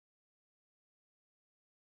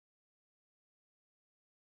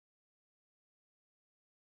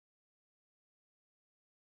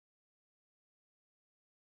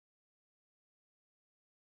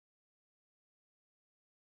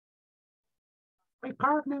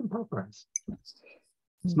Garden in progress.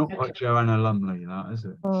 It's not quite Joanna Lumley, that is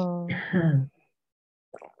it? Oh.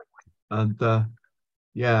 And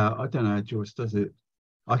yeah, I don't know how Joyce does it.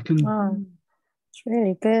 I can. Oh, it's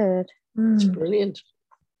really good. It's brilliant.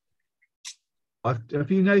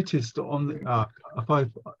 Have you noticed on the if I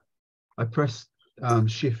press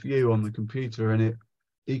Shift U on the computer and it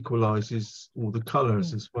equalizes all the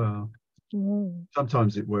colors as well.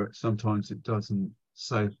 Sometimes it works, sometimes it doesn't.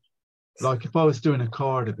 So, like if I was doing a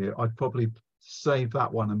card of it, I'd probably save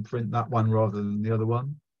that one and print that one rather than the other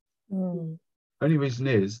one. Only reason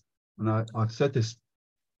is, and I've said this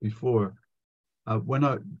before,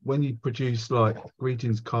 when you produce like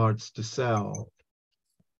greetings cards to sell,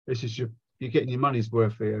 this is you're getting your money's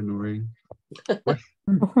worth here, Noreen.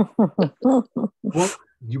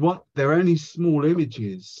 They're only small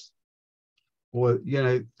images, or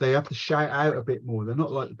they have to shout out a bit more. They're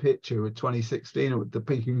not like the picture of 2016 or the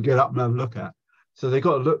people can get up and have a look at. So they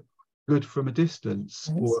got to look good from a distance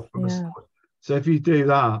or from a side. So if you do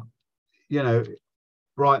that,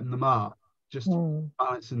 brighten them up, just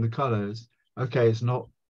balancing the colors. Okay, it's not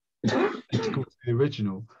identical to the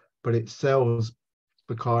original, but it sells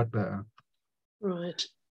the card better. Right.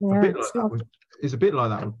 Yeah, it's a bit like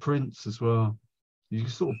that with prints as well. You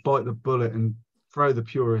sort of bite the bullet and throw the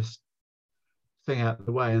purest thing out of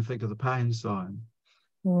the way and think of the pound sign.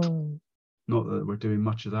 Not that we're doing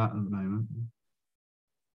much of that at the moment.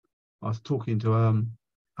 I was talking to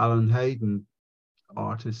Alan Hayden,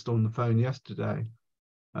 artist, on the phone yesterday,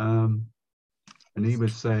 and he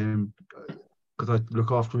was saying, because I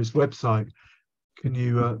look after his website, can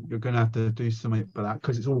you're going to have to do something for that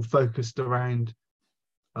because it's all focused around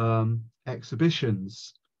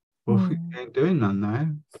exhibitions. Well, if we ain't doing none now,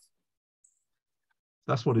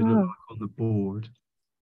 that's what it looked like on the board.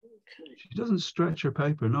 Okay. She doesn't stretch her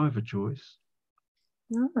paper neither, Joyce.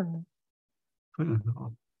 No.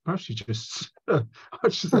 Perhaps she just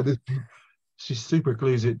she super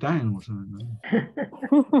glues it down or something.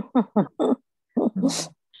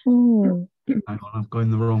 Hang on, I'm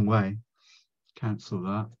going the wrong way. Cancel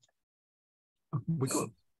that. We got.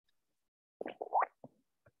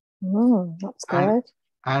 That's good.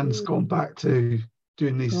 Anne's gone back to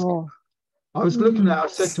doing these. I was looking at. I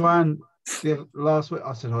said to Anne last week.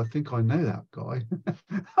 I said, I think I know that guy.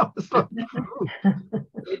 I was like,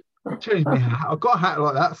 change me hat. I've got a hat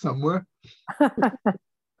like that somewhere.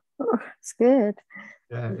 It's good.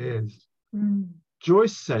 Yeah, it is.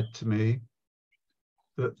 Joyce said to me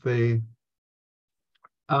that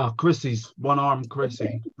Chrissy's one-armed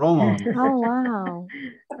Chrissy, wrong arm. Oh wow,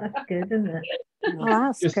 that's good, isn't it? Oh,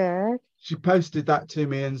 that's good. She posted that to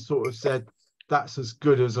me and sort of said, "That's as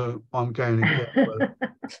good as I'm going to get."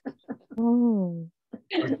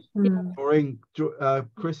 Maureen,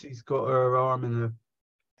 Chrissy's got her arm in a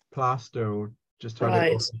plaster, or just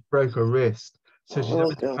broke her wrist, so she's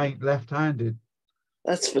having to paint left-handed.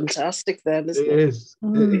 That's fantastic, then, isn't it? It is.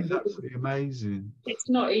 It is absolutely amazing. It's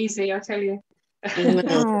not easy, I tell you.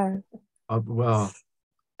 Well,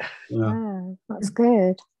 yeah, that's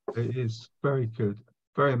good. It is very good,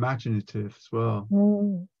 very imaginative as well.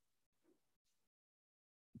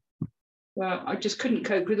 Well, I just couldn't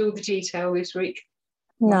cope with all the detail this week.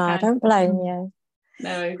 No, I don't blame you.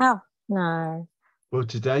 No. Oh, no. Well,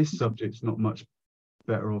 today's subject's not much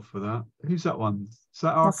better off for that. Who's that one? Is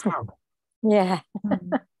that our Carol? Yeah.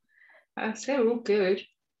 They're all good.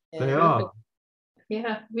 They are.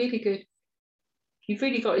 Yeah, really good. You've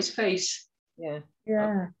really got his face. Yeah.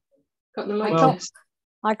 Got the likeness.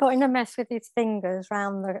 I got in a mess with his fingers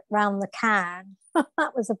round the can.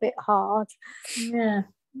 That was a bit hard. Yeah.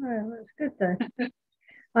 Well, that's good though.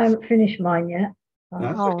 I haven't finished mine yet.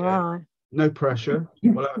 That's okay. Right. No pressure.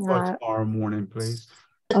 We'll have it by tomorrow morning, please.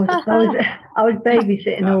 I was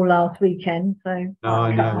babysitting all last weekend, so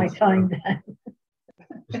I know. my time down.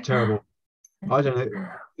 It's terrible. I don't know.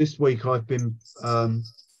 This week I've been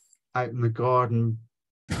out in the garden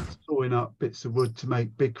sawing up bits of wood to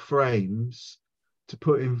make big frames to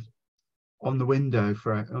put in on the window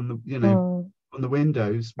on the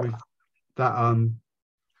windows with that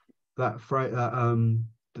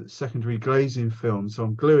secondary glazing film. So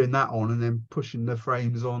I'm gluing that on and then pushing the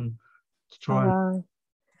frames on to try and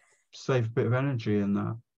save a bit of energy in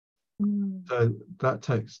that. So that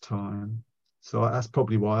takes time. So that's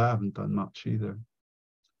probably why I haven't done much either.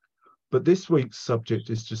 But this week's subject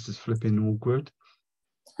is just as flipping awkward.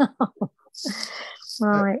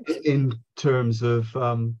 Right. In terms of,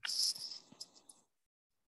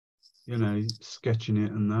 sketching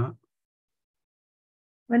it and that.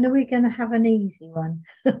 When are we going to have an easy one?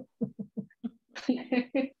 Well,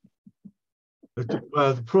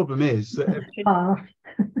 the problem is that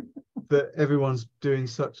that everyone's doing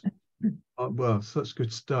such well, such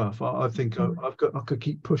good stuff. I think I could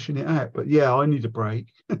keep pushing it out, but yeah, I need a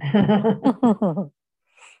break.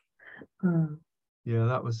 Yeah,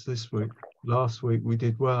 that was this week. Last week we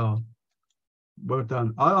did well. Well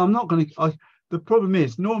done. I'm not going to. The problem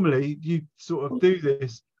is normally you sort of do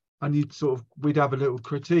this, and we'd have a little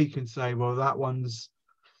critique and say, well, that one's,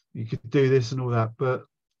 you could do this and all that, but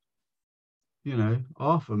you know,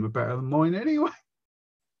 half of them are better than mine anyway.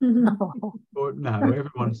 Or no,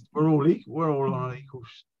 we're all equal. We're all on an equal.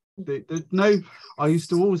 There's no. I used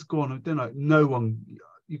to always go on. I don't know. No one.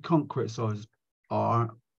 You can't criticize art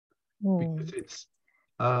because it's.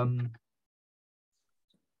 Well,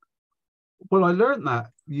 I learned that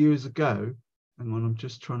years ago. Hang on, I'm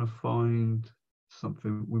just trying to find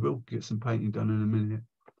something. We will get some painting done in a minute.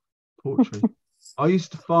 Portrait. I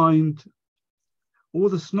used to find all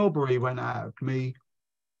the snobbery went out of me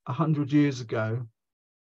 100 years ago,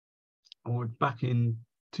 or back in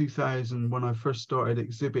 2000 when I first started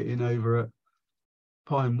exhibiting over at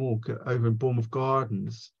Pine Walk over in Bournemouth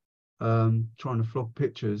Gardens, trying to flog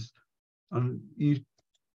pictures, and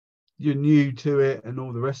you're new to it and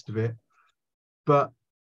all the rest of it,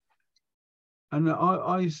 and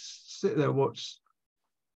I sit there and watch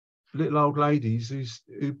little old ladies who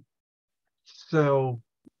sell,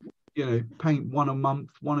 you know, paint one a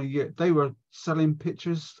month, one a year. They were selling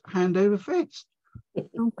pictures hand over fist.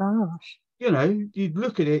 Oh gosh. You know, you'd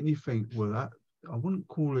look at it and you think, well, that I wouldn't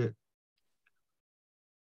call it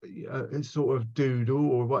a sort of doodle,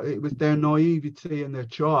 or what. It was their naivety and their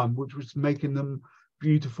charm which was making them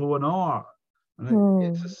beautiful and art.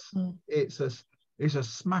 And it's a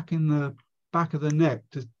smack in the back of the neck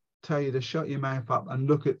to tell you to shut your mouth up and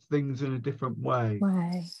look at things in a different way.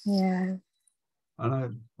 Yeah.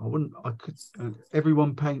 And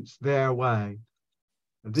everyone paints their way.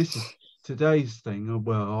 And this is today's thing.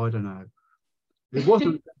 Well, I don't know. It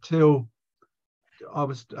wasn't until I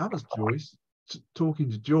was Joyce,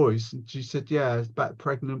 talking to Joyce, and she said, yeah, it's about a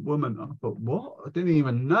pregnant woman. I thought, what? I didn't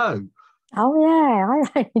even know. Oh yeah,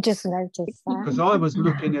 I just noticed that. Because I was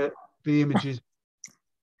looking at the images,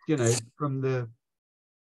 you know, from the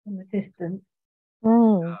distance.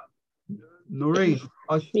 Noreen,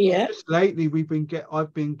 Yeah. just lately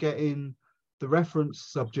I've been getting the reference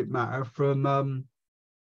subject matter from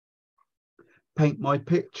Paint My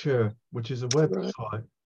Picture, which is a website.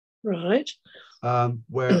 Right.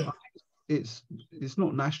 Where it's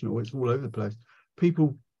not national, it's all over the place.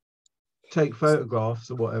 People take photographs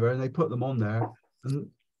or whatever and they put them on there, and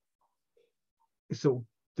it's all,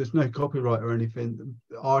 there's no copyright or anything.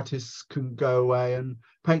 Artists can go away and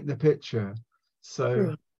paint the picture.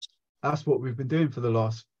 So that's what we've been doing for the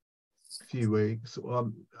last few weeks,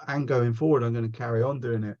 and going forward I'm going to carry on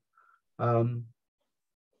doing it,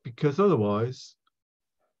 because otherwise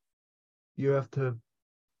you have to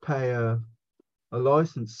pay a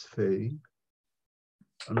license fee,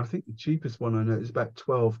 and I think the cheapest one I know is about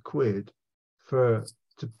 12 quid to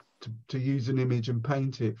use an image and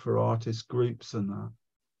paint it for artist groups and that.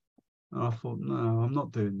 And I thought, no, I'm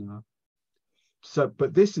not doing that. So,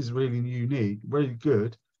 but this is really unique, really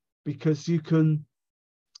good, because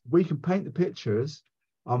we can paint the pictures,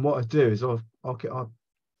 and what I do is I'll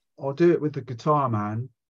do it with the Guitar Man,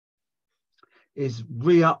 is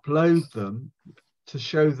re-upload them to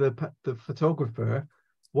show the photographer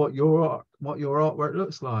what your artwork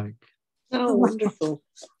looks like. Oh, wonderful.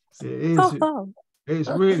 It's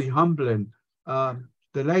really humbling. The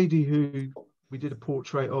lady who we did a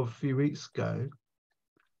portrait of a few weeks ago,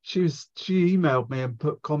 she emailed me and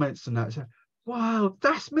put comments and that, said, wow,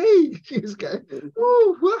 that's me. She was going,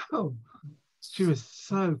 oh wow. She was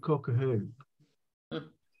so cockahoo.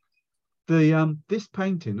 This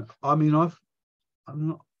painting, I mean, I'm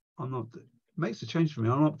not it makes a change for me.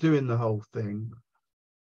 I'm not doing the whole thing.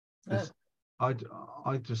 I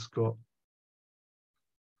just thought,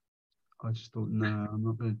 no, I'm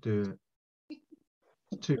not going to do it.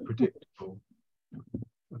 It's too predictable.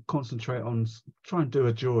 I concentrate on try and do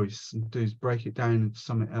a Joyce and break it down into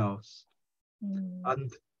something else.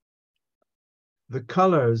 And the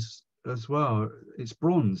colours as well, it's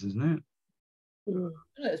bronze, isn't it?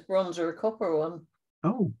 It's bronze or a copper one.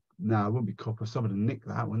 Oh no, it wouldn't be copper. Somebody nick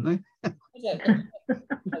that, wouldn't they? I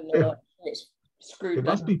don't know. It's screwed It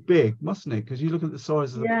down. must be big, mustn't it? Because you look at the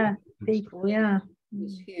size of the people, yeah.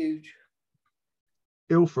 It's huge.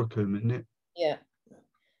 Ilfracombe, isn't it? Yeah.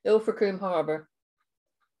 Ilfracombe Harbour.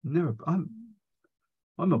 Never. I'm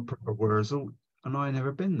a proper Wurzel, and I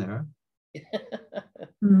never been there. Yeah,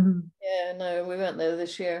 no, we went there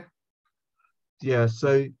this year. Yeah,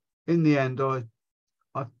 so in the end, I've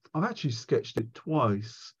actually sketched it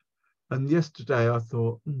twice, and yesterday I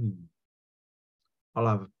thought, I'll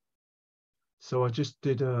have. So I just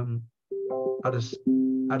did had a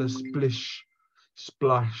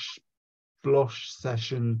splash blosh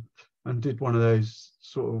session and did one of those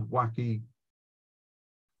sort of wacky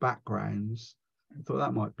backgrounds. I thought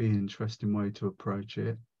that might be an interesting way to approach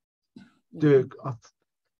it.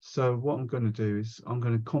 So what I'm going to do is I'm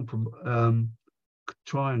going to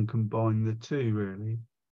try and combine the two, really.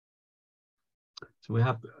 So we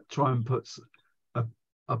have try and put a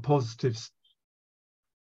positive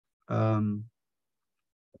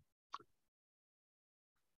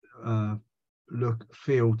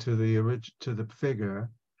feel to the figure,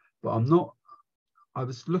 but I'm not. I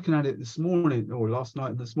was looking at it this morning or last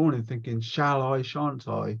night and this morning thinking, shall I, shan't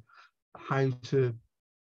I?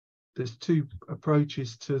 There's two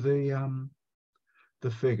approaches to the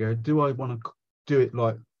figure. Do I want to do it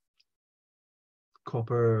like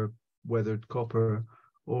weathered copper,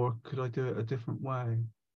 or could I do it a different way?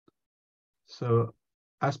 So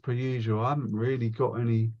as per usual, I haven't really got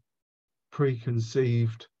any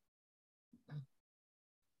preconceived.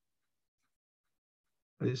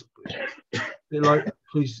 It's like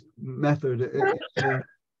please method.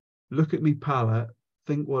 Look at me palette.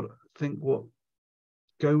 Think what.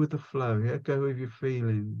 Go with the flow. Yeah, go with your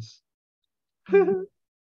feelings. It's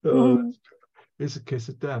a kiss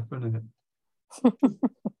of death, isn't it?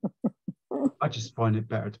 I just find it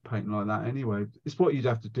better to paint like that anyway. It's what you'd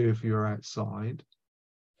have to do if you were outside.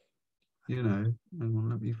 You know. Hang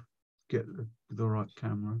on, let me get the right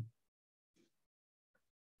camera.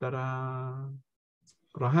 Ta-da!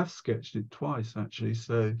 But I have sketched it twice actually,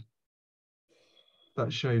 so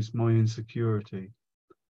that shows my insecurity.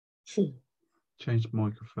 Change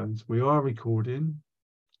microphones. We are recording.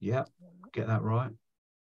 Yep, get that right.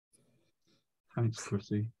 Thanks,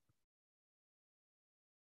 Chrissy.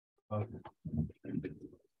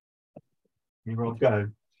 Here I go.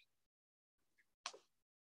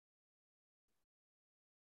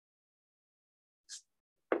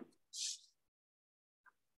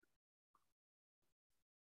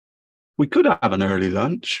 We could have an early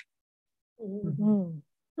lunch. Well,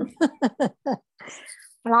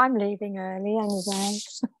 I'm leaving early anyway.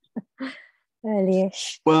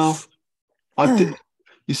 Early-ish. Well, I did.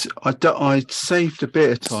 I saved a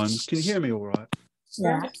bit of time. Can you hear me all right?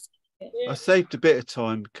 Yeah. I saved a bit of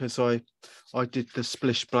time because I did the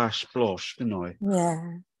splish splash splosh, didn't I?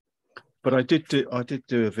 Yeah. But I did do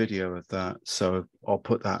a video of that, so I'll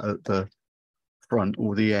put that at the front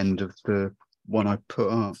or the end of the one I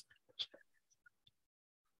put up.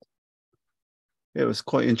 It was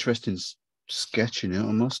quite interesting sketching it,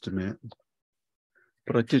 I must admit.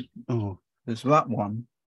 But I did. Oh, there's that one,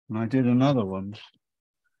 and I did another one,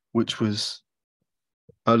 which was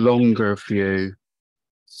a longer view.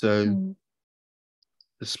 So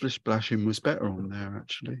the splish splashing was better on there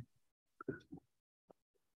actually.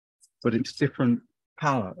 But it's different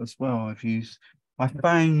palette as well. I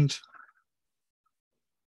found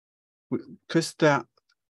because that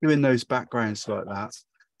doing those backgrounds like that,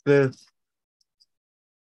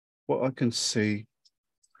 what I can see,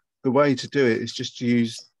 the way to do it is just to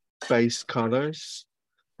use base colors,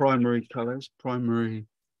 primary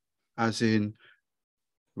as in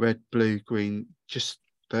red, blue, green, just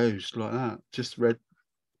those like that, just red.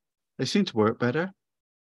 They seem to work better.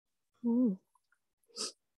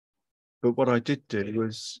 But what I did do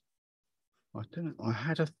was, I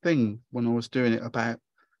had a thing when I was doing it about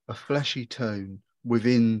a fleshy tone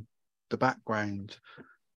within the background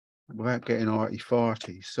without getting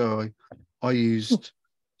arty-farty. So I used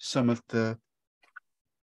some of the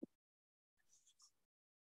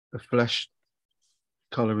flesh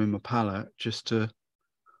colour in my palette just to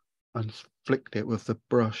and flicked it with the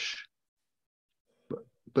brush.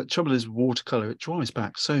 But trouble is, watercolor, it dries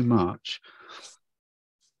back so much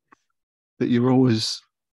that you're always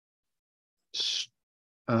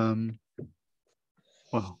well,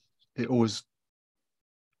 it always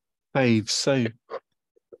fades so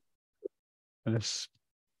and it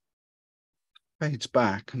fades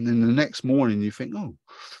back, and then the next morning you think, oh,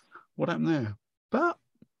 what happened there? But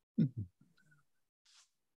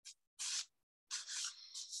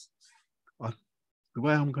the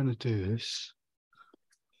way I'm going to do this,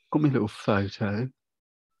 got my little photo.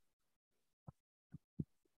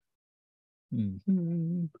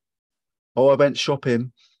 Oh, I went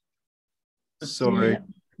shopping. Sorry. Yeah.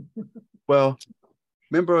 Well,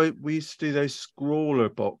 remember we used to do those scrawler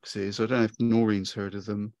boxes. I don't know if Noreen's heard of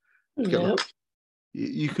them. Yeah.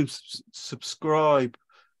 You can subscribe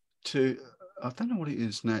to, I don't know what it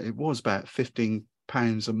is now. It was about £15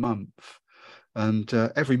 a month. And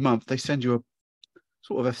every month they send you a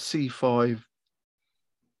sort of a C5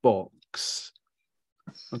 box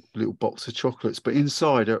a little box of chocolates, but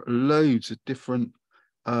inside are loads of different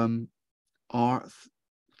art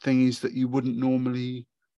thingies that you wouldn't normally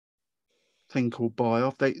think or buy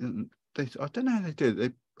off. They I don't know how they do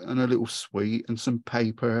it. And a little sweet and some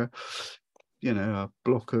paper, you know, a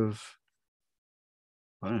block of,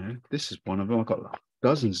 I don't know, this is one of them. I've got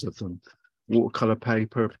dozens of them. Watercolor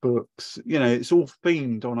paper, books, you know, it's all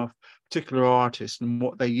themed on a particular artist and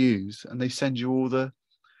what they use, and they send you all the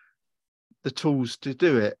tools to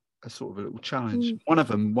do it. A sort of a little challenge. One of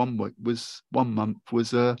them, one month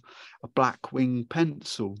was a black wing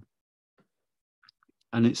pencil,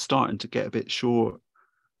 and it's starting to get a bit short.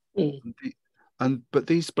 But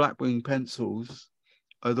these black wing pencils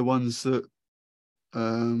are the ones that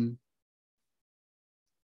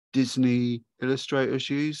Disney illustrators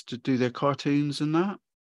use to do their cartoons and that.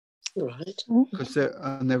 Right. Because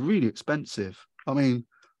they're really expensive. I mean,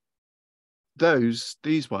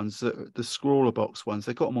 these ones, the scrawler box ones,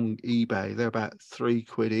 they got them on eBay. They're about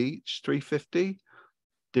 £3 each, £3.50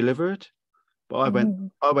 delivered. But I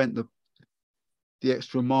went the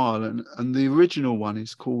extra mile, and the original one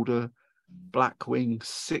is called a Blackwing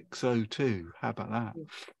 602. How about that?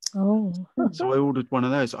 Oh. So I ordered one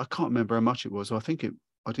of those. I can't remember how much it was. I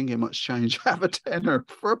didn't get much change. Have a tenner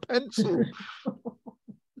for a pencil.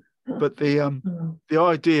 But the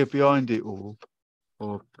idea behind it all,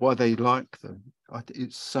 or why they like them,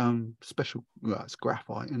 it's special. Well, it's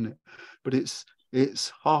graphite, isn't it? But it's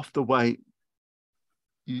half the weight.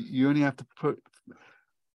 You only have to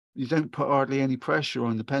you don't put hardly any pressure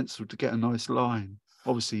on the pencil to get a nice line.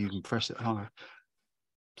 Obviously, you can press it hard.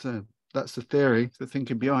 So that's the theory, the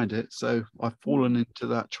thinking behind it. So I've fallen into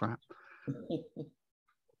that trap.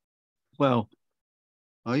 Well,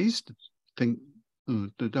 I used to think, I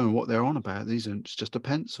don't know what they're on about. It's just a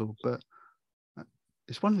pencil, but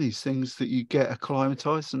it's one of these things that you get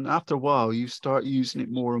acclimatized, and after a while, you start using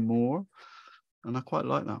it more and more. And I quite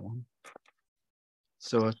like that one.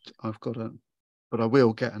 So I've got but I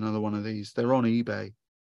will get another one of these. They're on eBay.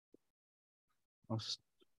 I'll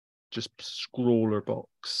just scrawler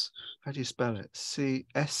box. How do you spell it?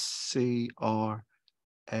 SCRAWLER.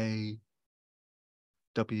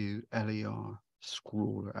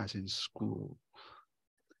 Scrawler, as in scroll.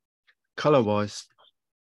 Color wise,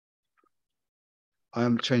 I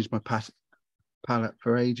haven't changed my palette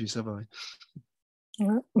for ages, have I?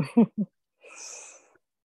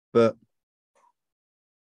 But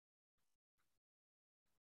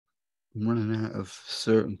I'm running out of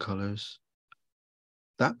certain colors.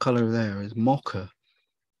 That color there is mocha.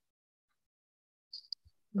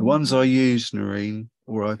 The ones I use, Noreen,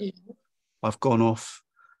 or I've gone off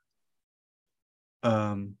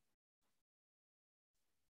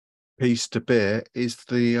piece to bit, is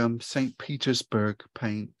the St. Petersburg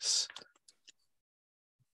paints.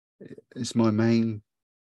 It's my main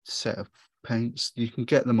set of paints. You can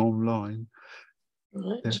get them online.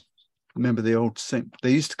 Right. Remember the old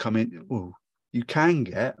they used to come in. Well, you can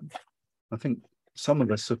get. I think some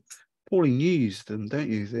of us have Pauline used them, don't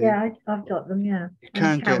you? Yeah, I've got them. Yeah, you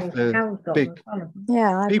can get the big.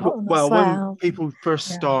 Yeah, I've People, got them well, as well. when people first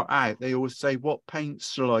start out, they always say, "What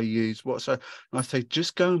paints shall I use?" And I say,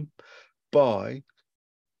 just go and buy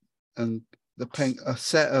a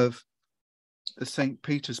set of the St.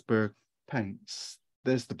 Petersburg paints.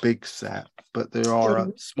 There's the big set, but there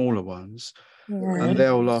are smaller ones, and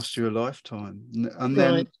they'll last you a lifetime. And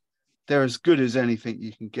then they're as good as anything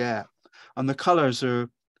you can get. And the colors are,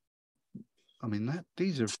 I mean,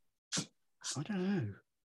 these are, I don't know,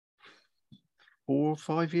 4 or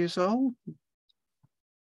 5 years old.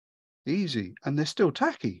 Easy. And they're still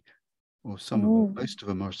tacky. Well, some of them, most of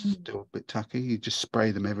them are still a bit tacky. You just spray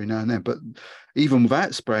them every now and then. But even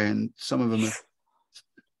without spraying, some of them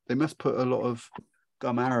they must put a lot of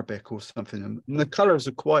gum arabic or something. And the colors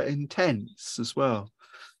are quite intense as well.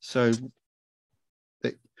 So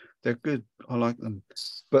they're good. I like them.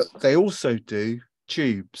 But they also do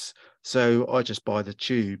tubes. So I just buy the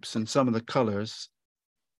tubes, and some of the colors,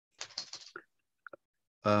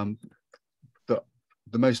 one of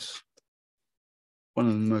the most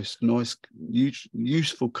nice,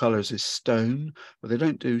 useful colors is stone. But they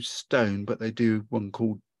don't do stone, but they do one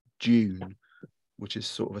called dune, which is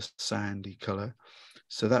sort of a sandy color.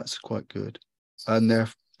 So that's quite good. And their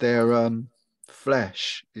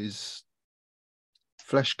flesh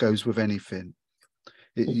goes with anything.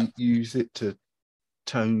 You use it to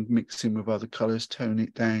tone, mix in with other colors, tone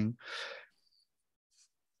it down.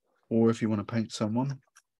 Or if you want to paint someone,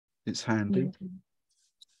 it's handy.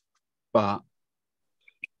 But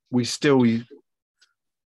we still use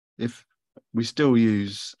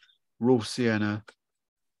raw sienna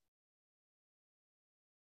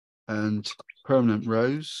and permanent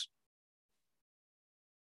rose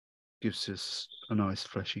gives us a nice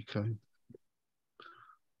fleshy cone.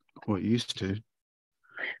 Or it used to.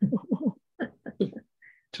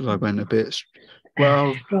 Till I went a bit,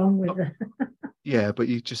 well, Strong with the yeah, but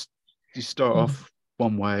you start off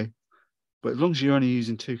one way, but as long as you're only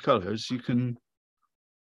using 2 colours, you can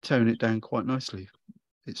tone it down quite nicely.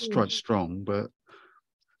 It's quite strong, but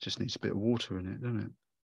just needs a bit of water in it, doesn't it?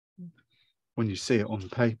 When you see it on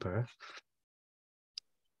paper,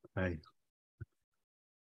 hey,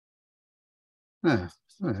 there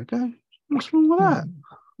you go. What's wrong with that?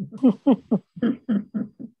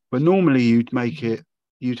 But normally you'd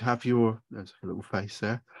have your, there's a little face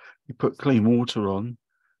there, you put clean water on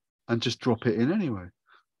and just drop it in anyway.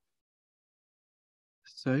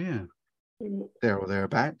 So yeah, there or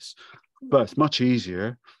thereabouts. But it's much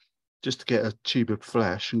easier just to get a tube of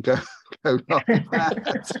flesh and go like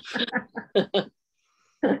that.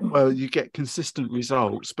 Well, you get consistent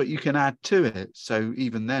results, but you can add to it. So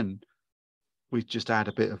even then, we just add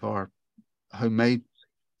a bit of our homemade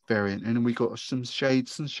variant in, and we got some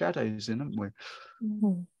shades and shadows in, haven't we?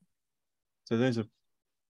 So there's a,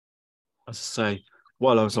 as I say,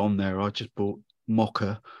 while I was on there, I just bought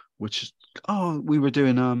mocha, which is, we were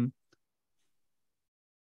doing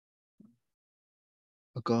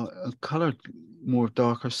I got a colour more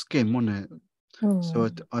darker skin, wasn't it? So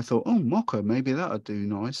I thought, mocha, maybe that would do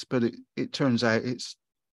nice, but it turns out it's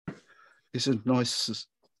a nice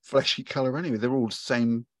fleshy colour anyway. They're all the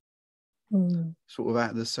same, sort of out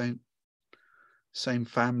of the same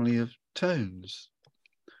family of tones.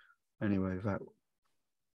 Anyway, that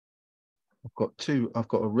I've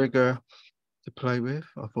got a rigger to play with.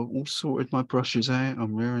 I've all sorted my brushes out.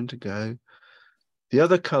 I'm rearing to go. The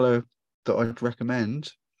other colour that I'd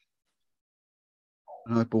recommend,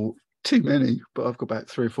 and I bought too many, but I've got about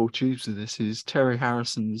 3 or 4 tubes of this, is Terry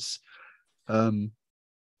Harrison's, not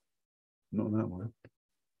that one,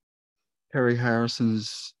 Terry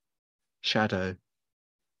Harrison's Shadow.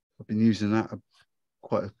 I've been using that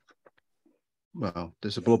well,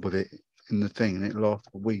 there's a blob of it in the thing and it lasts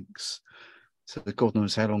for weeks. So God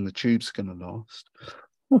knows how long the tube's going to last.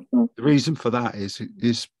 The reason for that is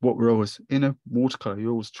what we're always, in a watercolor,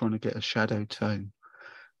 you're always trying to get a shadow tone.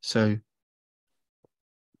 So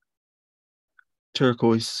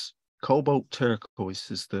turquoise, cobalt turquoise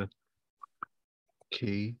is the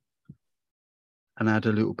key, and add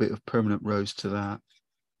a little bit of permanent rose to that,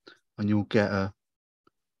 and you'll get a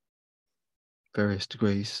various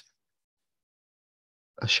degrees,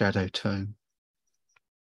 a shadow tone.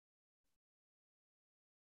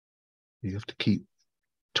 You have to keep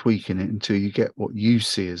tweaking it until you get what you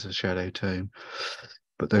see as a shadow tone,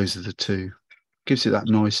 but those are the two. Gives it that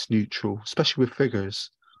nice neutral, especially with figures.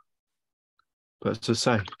 But as I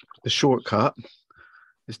say, the shortcut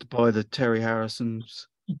is to buy the Terry Harrison's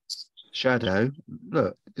Shadow.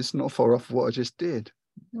 Look, it's not far off what I just did.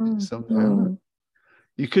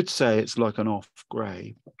 You could say it's like an off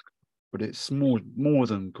grey, but it's more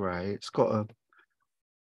than grey. It's got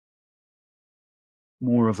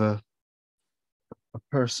more of a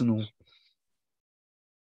personal,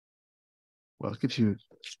 well, it gives you,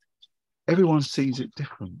 everyone sees it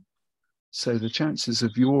different. So the chances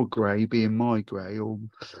of your grey being my grey or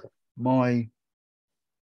my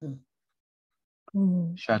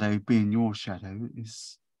shadow being your shadow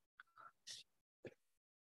is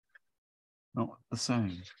not the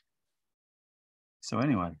same. So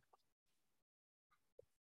anyway,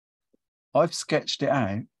 I've sketched it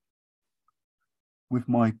out with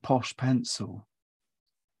my posh pencil.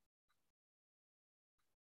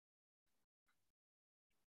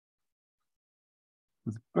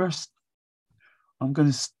 With first, I'm going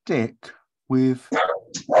to stick with the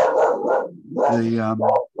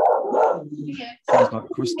sounds like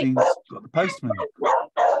Christine's got the postman.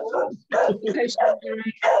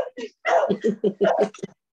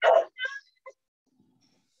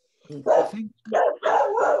 I think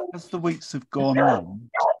as the weeks have gone on,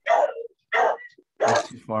 I'm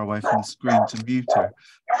too far away from the screen to mute her.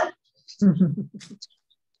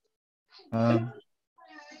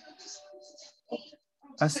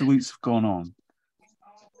 As the weeks have gone on,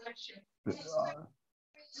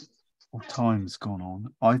 or time's gone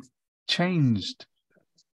on, I've changed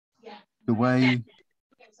the way,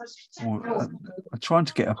 or I'm trying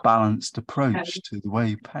to get a balanced approach to the way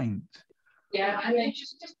you paint.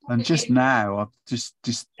 And just now,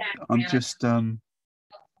 I'm just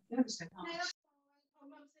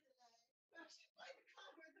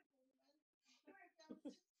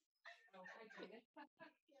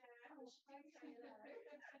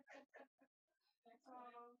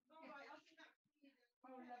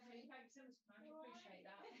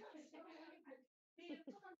Thanks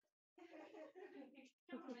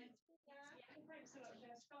a lot,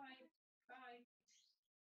 Jess. Bye. Bye.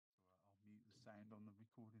 I'll mute the sound on the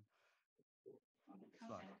recording. It's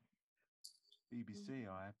like BBC,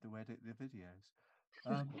 I have to edit the videos.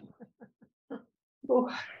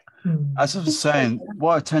 As I was saying,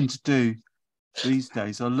 what I tend to do these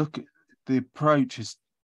days, I look at the approach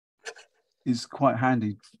is quite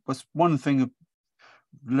handy. But one thing I've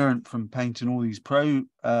learned from painting all these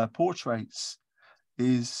portraits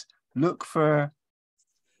is look for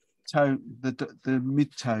the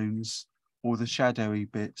mid-tones or the shadowy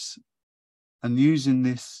bits, and using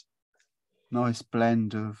this nice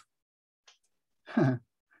blend of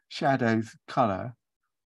shadow color,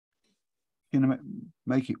 you know,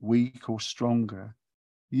 make it weak or stronger.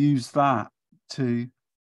 Use that to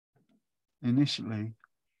initially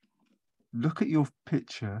look at your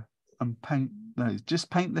picture and paint those. Just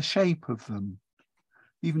paint the shape of them,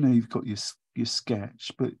 even though you've got your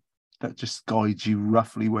sketch, but that just guides you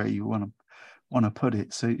roughly where you want to put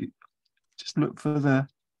it. So just look at the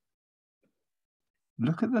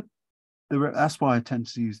that's why I tend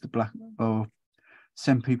to use the black, or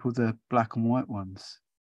send people the black and white ones.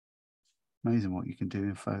 Amazing what you can do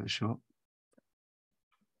in Photoshop.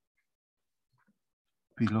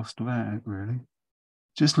 Be lost without it, really.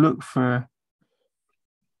 Just look for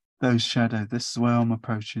those shadows. This is the way I'm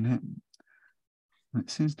approaching it. It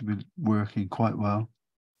seems to be working quite well,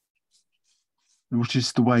 which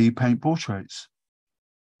is the way you paint portraits.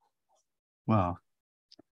 Well,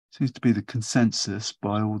 seems to be the consensus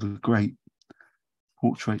by all the great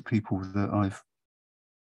portrait people that I've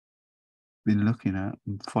been looking at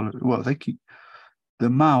and following. Well, the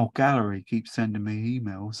Mao Gallery keeps sending me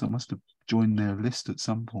emails. I must have joined their list at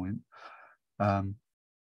some point. And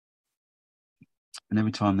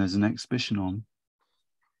every time there's an exhibition on,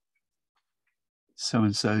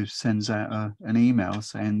 so-and-so sends out an email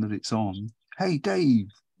saying that it's on. Hey, Dave,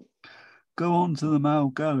 go on to the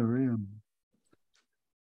Mao Gallery. And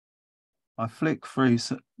I flick through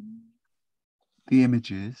the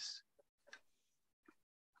images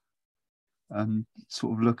and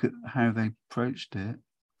sort of look at how they approached it.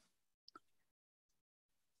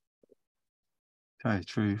 Tell you the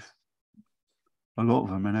truth, a lot of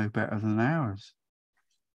them are no better than ours.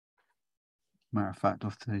 Matter of fact,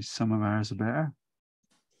 often some of ours are better.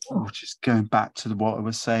 Which is going back to what I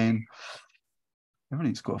was saying.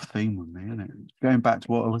 Everything's got a theme with me, isn't it? Going back to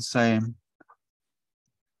what I was saying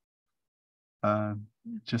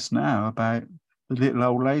just now about the little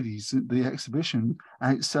old ladies at the exhibition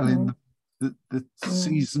outselling the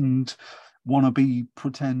seasoned wannabe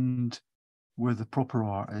pretend we're the proper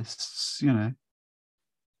artists, you know.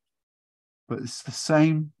 But it's the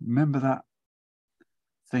same. Remember that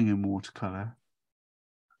thing in watercolor?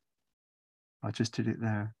 I just did it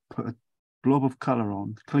there. Put a blob of colour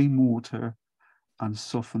on, clean water, and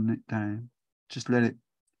soften it down. Just let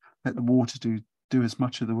the water do as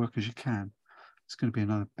much of the work as you can. It's going to be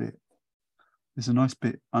another bit. There's a nice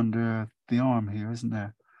bit under the arm here, isn't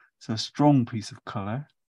there? So a strong piece of colour.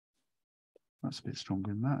 That's a bit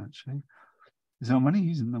stronger than that, actually. So I'm only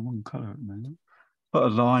using the one colour at the moment. Put a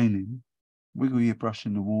line in, wiggle your brush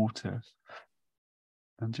in the water,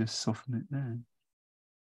 and just soften it down.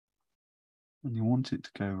 And you want it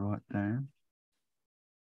to go right down.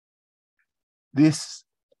 This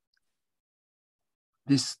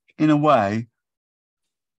in a way,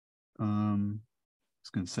 I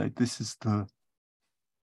was going to say, this is the,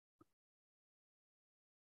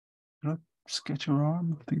 did I sketch her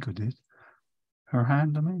arm? I think I did. Her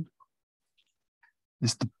hand, I mean.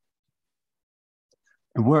 It's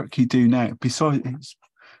the work you do now, besides,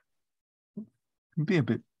 it can be a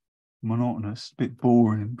bit monotonous, a bit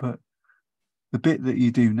boring, but the bit that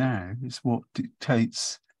you do now is what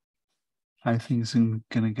dictates how things are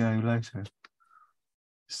going to go later.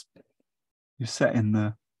 You're setting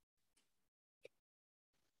the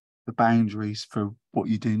boundaries for what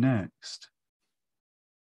you do next.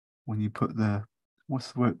 When you put the,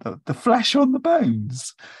 what's the word? The flesh on the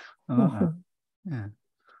bones. I like that. Yeah.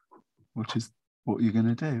 Which is what you're going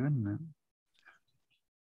to do, isn't it?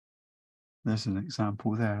 There's an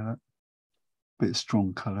example there. That bit of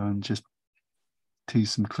strong colour and just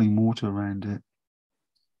tease some clean water around it.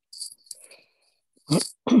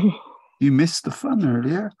 You missed the fun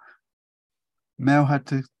earlier. Mel had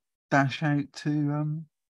to dash out to,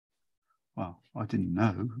 well, I didn't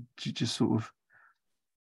know. She just sort of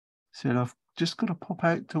said, I've just got to pop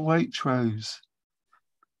out to Waitrose.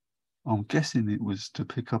 I'm guessing it was to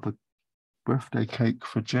pick up a birthday cake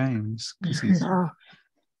for James, because he's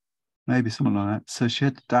maybe something like that. So she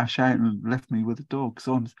had to dash out and left me with the dog.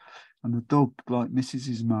 So and the dog like misses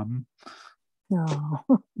his mum. Oh.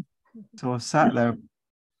 So I sat there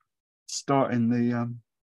starting the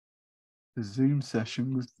Zoom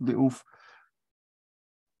session with little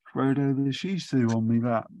Frodo the Shih Tzu on me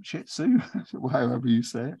lap, Shih Tzu, however you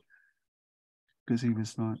say it, because he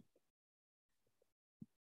was like,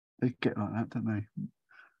 they get like that, don't they?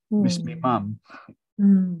 Miss me, mum.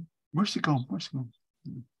 Where's she gone? Where's she gone?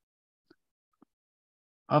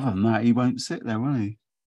 Other than that, he won't sit there, will he?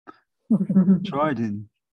 Tried him.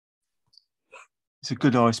 It's a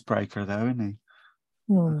good icebreaker, though, isn't he?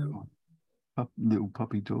 Little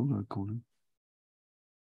puppy dog, I call him.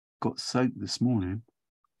 Got soaked this morning.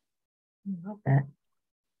 Love that.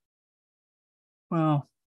 Well,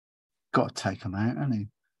 got to take him out, hasn't he?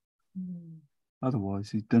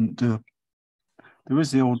 Otherwise, he didn't do it. There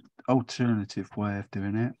is the alternative way of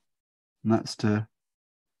doing it, and that's to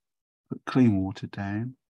put clean water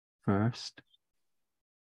down first,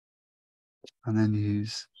 and then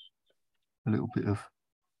use a little bit of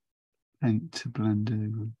paint to blend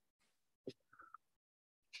over.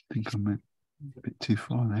 I think I went a bit too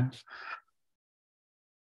far there.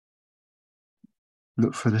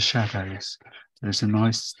 Look for the shadows. There's a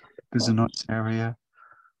nice area.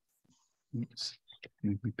 Oops,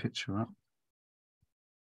 move my picture up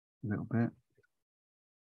a little bit.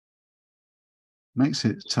 Makes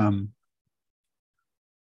it so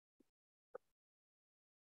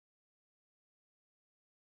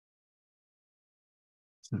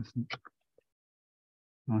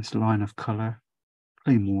nice line of colour,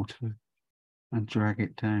 clean water, and drag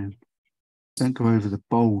it down. Don't go over the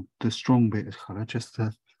bold, the strong bit of colour, just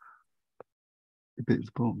the bit at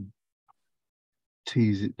the bottom.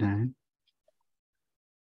 Tease it down.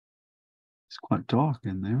 It's quite dark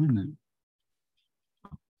in there, isn't it?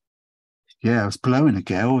 Yeah, it's blowing a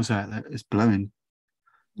gale. I was out there. It's blowing.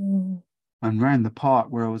 And round the park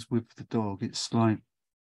where I was with the dog, it's like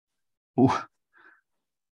all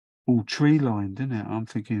tree lined, isn't it? I'm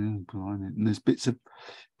thinking, oh, blimey. And there's bits of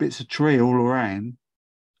tree all around,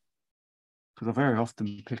 because I very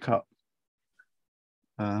often pick up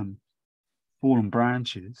fallen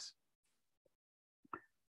branches,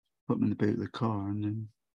 put them in the boot of the car, and then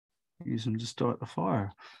use them to start the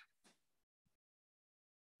fire.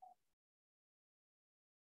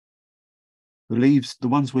 The leaves, the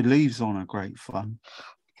ones with leaves on, are great fun.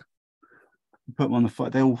 You put them on the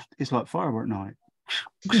fire, it's like firework night.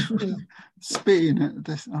 Spitting at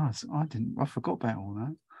this. I forgot about all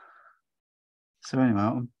that. So anyway,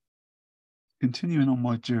 I'm continuing on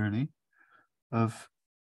my journey of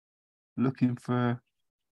looking for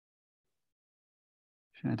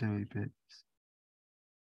shadowy bits.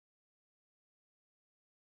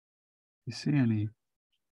 You see any?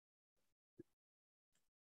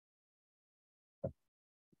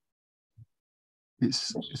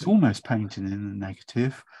 It's almost painting in the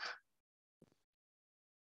negative,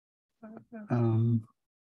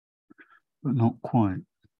 but not quite.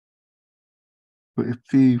 But if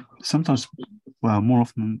you sometimes, well, more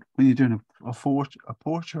often when you're doing a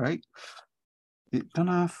portrait, it don't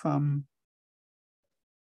have.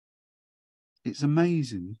 It's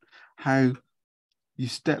amazing how you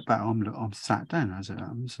step back. I'm sat down as it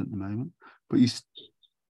happens at the moment, but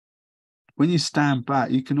when you stand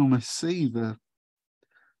back, you can almost see the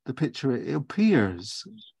picture. It appears.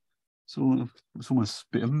 So it's almost a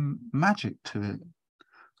bit of magic to it,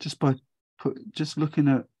 just by looking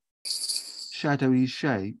at shadowy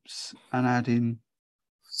shapes and adding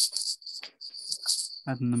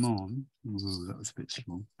them on. Ooh, that was a bit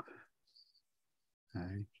small.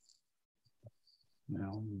 Okay.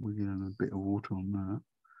 Now we're getting a bit of water on that.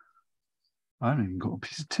 I haven't even got a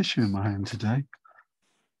piece of tissue in my hand today.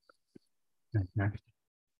 Okay.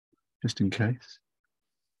 Just in case.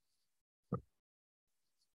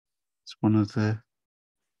 It's one of the.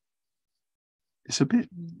 It's a bit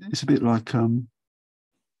like your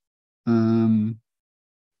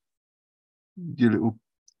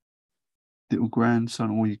little grandson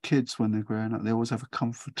or your kids when they're growing up. They always have a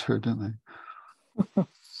comforter, don't they?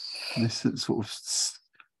 And they sort of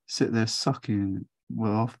sit there sucking.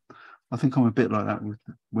 Well, I think I'm a bit like that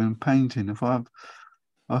when painting. If I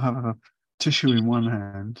have a tissue in one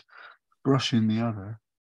hand, brush in the other.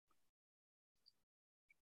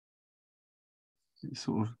 It's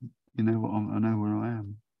sort of, you know what, I know where I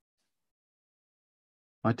am.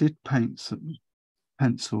 I did paint some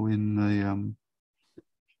pencil in the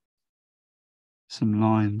some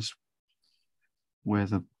lines where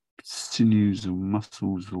the sinews or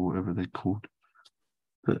muscles or whatever they're called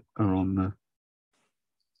that are on the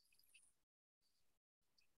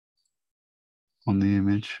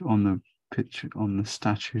image, on the picture, on the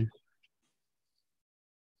statue.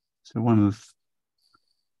 So one of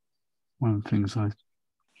one of the things I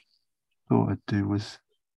thought I'd do was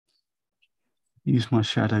use my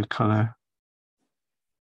shadow colour.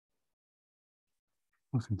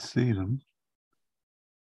 I can see them.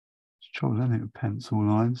 It's trouble, isn't it, with pencil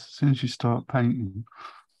lines? As soon as you start painting,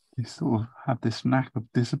 you sort of have this knack of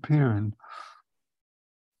disappearing,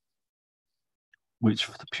 which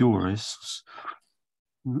for the purists,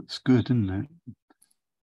 that's good, isn't it?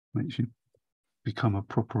 Makes you become a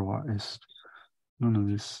proper artist. None of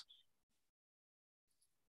this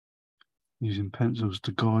using pencils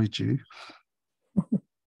to guide you.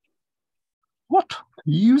 What?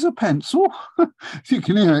 You use a pencil? You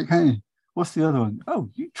can hear it, can't you? What's the other one? Oh,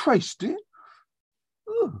 you traced it?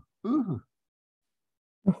 Ooh, ooh.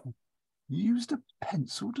 You used a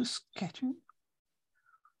pencil to sketch it?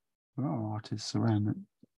 There are artists around that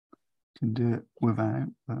can do it without,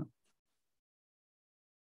 but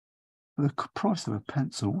for the price of a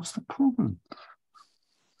pencil, what's the problem?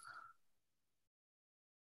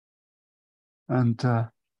 And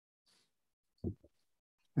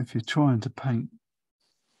if you're trying to paint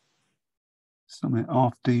something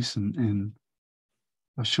half decent in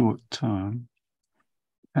a short time,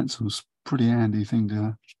 pencil's a pretty handy thing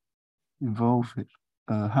to involve it,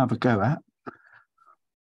 have a go at.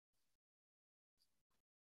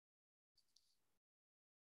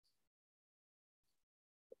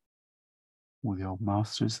 All the old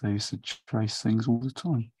masters, they used to trace things all the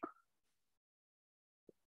time.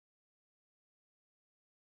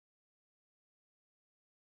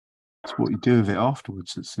 It's what you do with it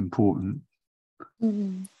afterwards that's important.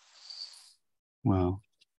 Mm. Well,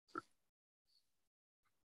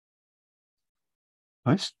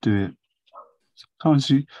 I used to do it.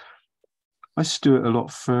 Sometimes I used to do it a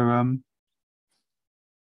lot for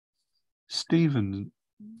Stephen.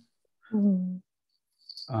 Mm.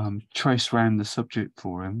 Trace around the subject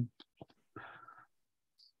for him.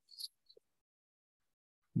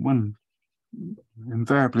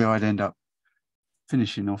 Invariably I'd end up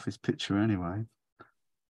finishing off his picture anyway.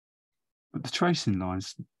 But the tracing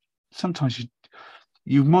lines, sometimes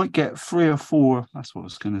you might get 3 or 4, that's what I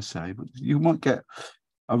was going to say, but you might get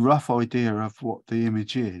a rough idea of what the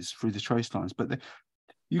image is through the trace lines, but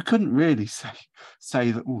you couldn't really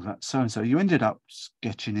say that, oh, that's so-and-so. You ended up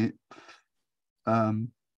sketching it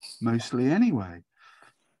mostly anyway.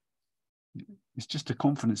 It's just a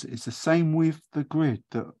confidence. It's the same with the grid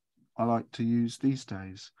that I like to use these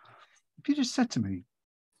days. If you just said to me,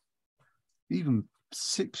 even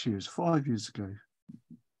 6 years, 5 years ago,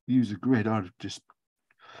 use a grid, I'd have just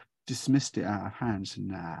dismissed it out of hand. So,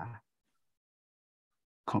 nah,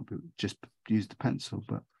 can't just use the pencil,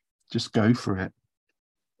 but just go for it.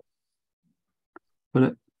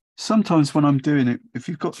 But sometimes when I'm doing it, if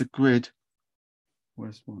you've got the grid,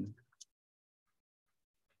 where's one?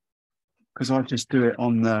 Because I just do it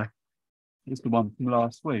on it's the one from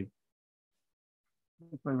last week.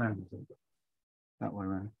 Which way around is it? That way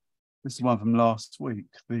around. This is the one from last week,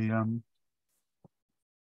 the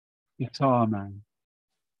Guitar Man.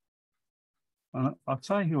 And I'll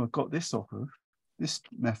tell you who I got this off of, this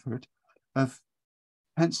method of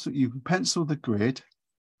pencil. You can pencil the grid,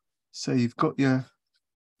 so you've got your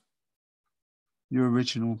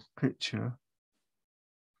original picture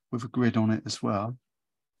with a grid on it as well,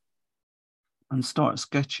 and start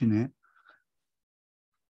sketching it.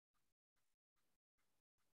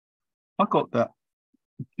 I got that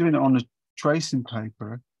doing it on a tracing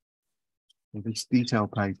paper, or this detail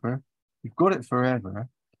paper. You've got it forever.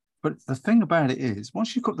 But the thing about it is,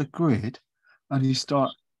 once you've got the grid and you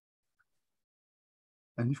start,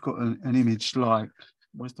 and you've got an image like,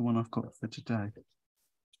 where's the one I've got for today?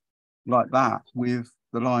 Like that, with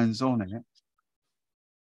the lines on it,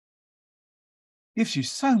 gives you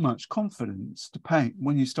so much confidence to paint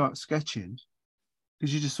when you start sketching,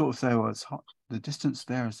 because you just sort of say, well, it's hot. The distance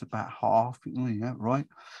there is about half, yeah, right?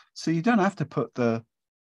 So you don't have to put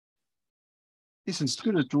it's as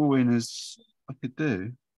good a drawing as I could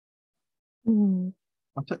do. Mm.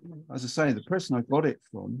 As I say, the person I got it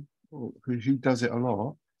from, who does it a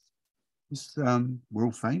lot, is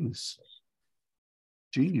world famous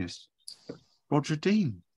genius, Roger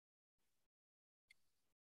Dean.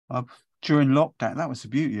 During lockdown, that was the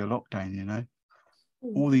beauty of lockdown, you know.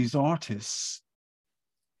 All these artists,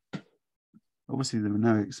 obviously there were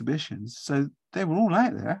no exhibitions, so they were all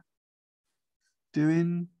out there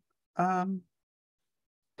doing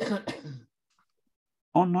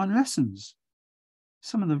online lessons.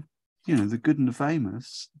 Some of the, you know, the good and the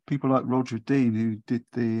famous, people like Roger Dean, who did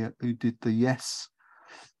the Yes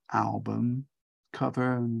album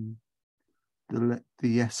cover and the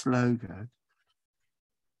Yes logo.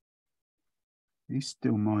 He's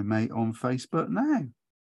still my mate on Facebook now.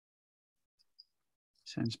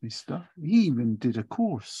 Sends me stuff. He even did a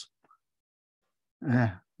course.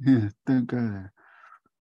 Yeah, don't go there.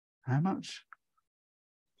 How much?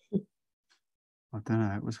 I don't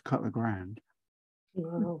know. It was a couple of grand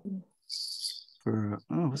Wow. for it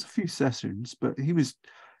was a few sessions, but he was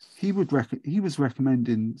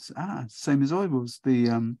recommending same as I was.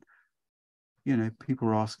 The people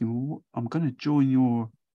were asking, well, I'm going to join your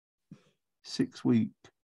 6-week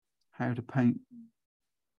how to paint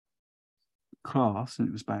class, and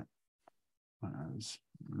it was about it was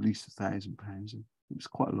at least £1,000. It was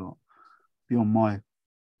quite a lot beyond my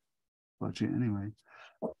budget anyway.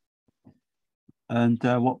 And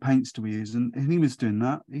what paints do we use? And he was doing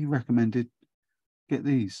that. He recommended get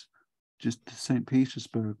these, just the St.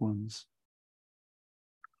 Petersburg ones.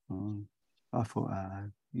 I thought,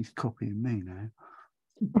 he's copying me now.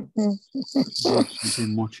 He's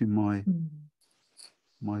been watching my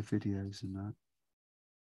videos and that.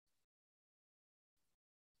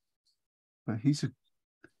 But he's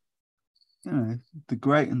the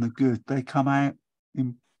great and the good. They come out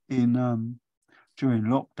in during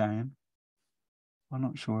lockdown. I'm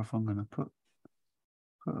not sure if I'm going to put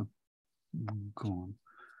a go on.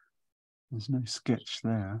 There's no sketch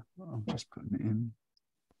there. I'm just putting it in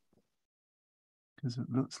because it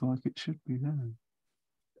looks like it should be there.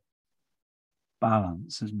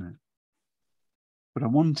 Balance, isn't it? But I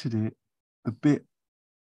wanted it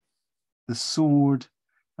the sword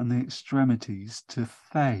and the extremities to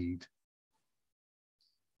fade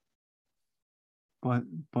by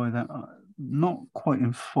that, not quite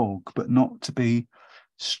in fog, but not to be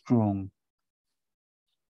strong.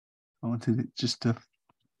 I wanted it just to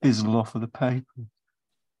fizzle off of the paper.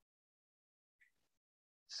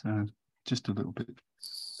 So just a little bit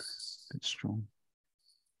strong.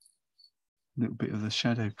 A little bit of the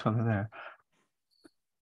shadow colour there.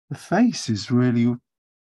 The face is really...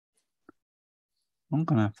 I'm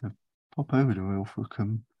going to have to pop over to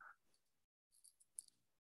Ilfracombe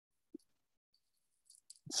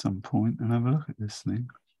at some point and have a look at this thing.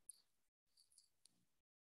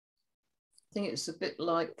 I think it's a bit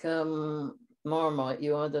like Marmite.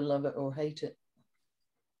 You either love it or hate it.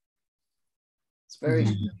 It's very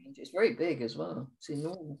strange. It's very big as well. It's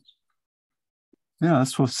enormous. Yeah,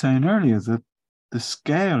 that's what I was saying earlier. The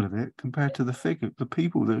scale of it compared to the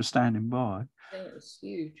people that are standing by. Yeah, it's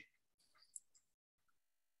huge.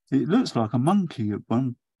 It looks like a monkey at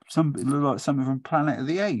one. It looked like something from Planet of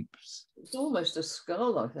the Apes. It's almost a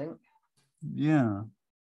skull, I think. Yeah,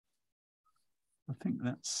 I think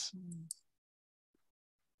that's.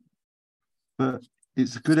 But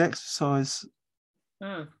it's a good exercise.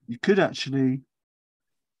 You could actually,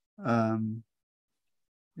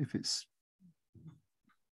 if it's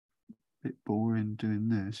a bit boring doing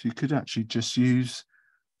this, you could actually just use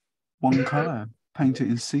one colour, paint it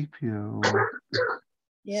in sepia or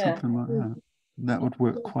something like that. That would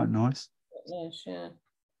work quite nice. Yes, yeah.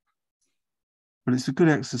 But it's a good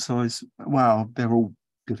exercise. Well, they're all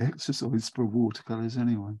good exercise for watercolours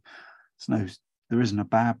anyway. There isn't a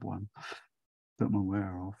bad one that I'm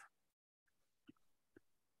aware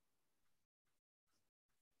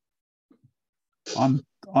of.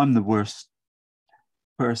 I'm the worst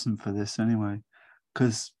person for this anyway,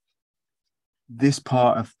 because this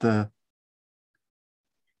part of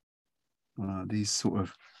these sort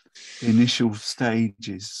of initial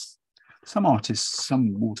stages, some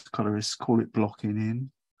watercolorists call it blocking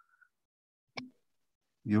in.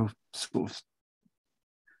 You're sort of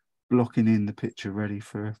blocking in the picture ready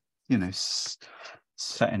for,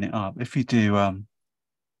 setting it up. If you do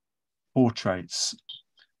portraits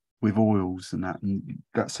with oils and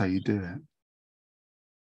that's how you do it.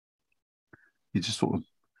 You just sort of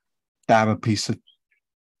dab a piece of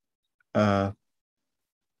a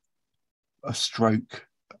stroke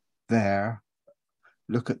there,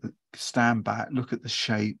 stand back, look at the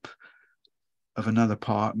shape of another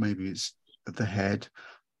part, maybe it's the head,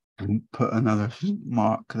 and put another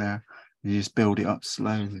mark there, and you just build it up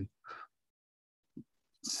slowly.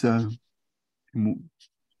 So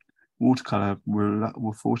watercolor,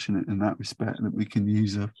 we're fortunate in that respect that we can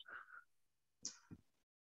use a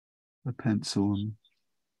pencil.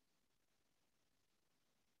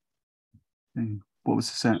 And what was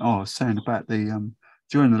I saying? Oh, I was saying about the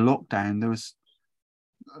during the lockdown, there was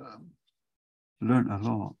learned a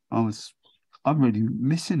lot. I'm really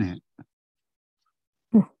missing it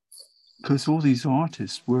because all these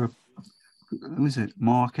artists who was it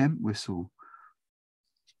Mark Entwistle?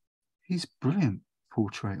 He's a brilliant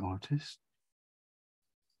portrait artist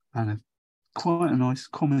and quite a nice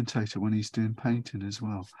commentator when he's doing painting as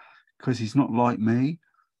well, because he's not like me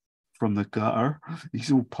from the gutter.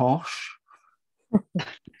 He's all posh.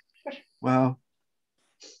 Well,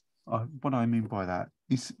 what I mean by that,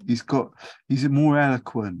 he's more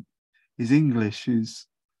eloquent. His English is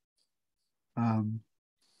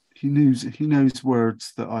he knows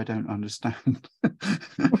words that I don't understand.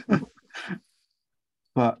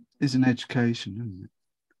 But it's an education, isn't it?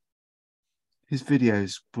 His video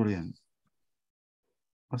is brilliant.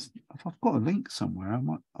 If I've got a link somewhere,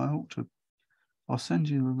 I'll send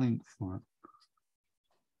you the link for it.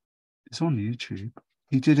 It's on YouTube.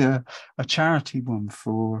 He did a charity one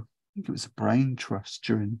for, I think it was a brain trust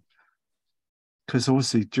because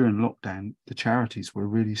obviously during lockdown, the charities were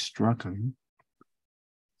really struggling.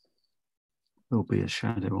 There'll be a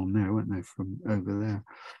shadow on there, won't there, from over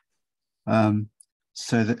there.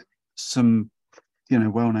 So that some,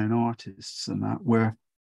 well-known artists and that were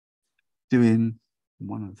doing,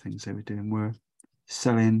 one of the things they were doing were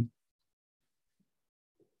selling,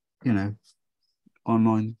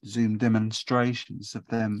 online Zoom demonstrations of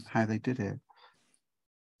them, how they did it.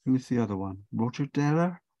 Who was the other one? Roger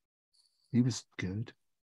Deller? He was good.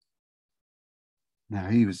 No,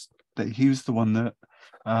 he was the one that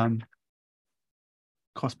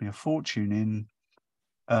cost me a fortune in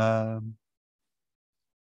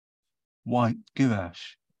white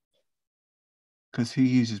gouache, because he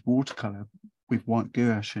uses watercolor with white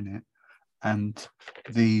gouache in it. And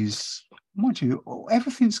these, mind you,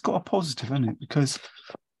 everything's got a positive, hasn't it? Because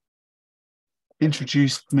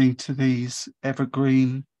introduced me to these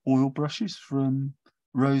evergreen oil brushes from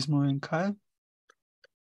Rosemary & Co.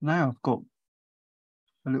 Now I've got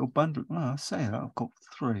a little bundle. Well, I say that I've got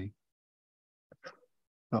 3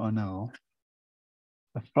 that I know of.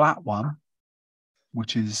 A flat one,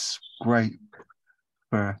 which is great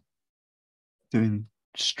for doing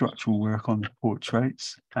structural work on the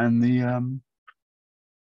portraits, and the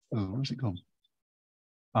where's it gone?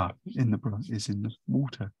 Is in the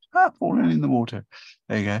water. Falling in the water.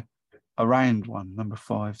 There you go. A round one, number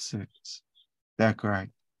 5, 6. They're great.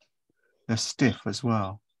 They're stiff as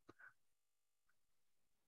well.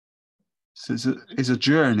 So it's a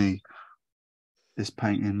journey, this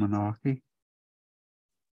painting, Monarchy.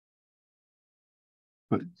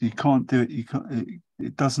 But you can't do it.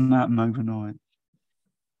 It doesn't happen overnight.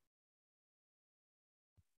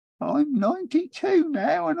 I'm 92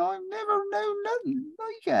 now, and I've never known nothing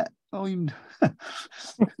like it. I'm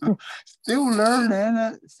still learning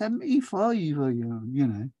at 75.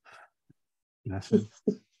 Bless him.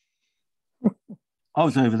 I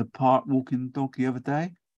was over the park walking the dog the other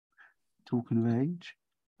day, talking of age.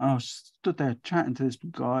 And I stood there chatting to this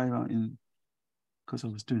guy, because I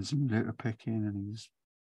was doing some litter picking, and he was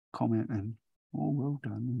commenting, "Oh, well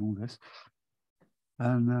done," and all this.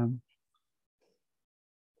 And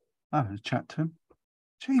I had a chat to him.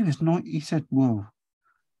 So he said, "Well,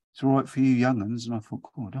 it's all right for you young'uns." And I thought,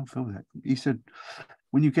 "Oh, I don't feel that." He said,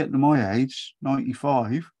 "When you get to my age,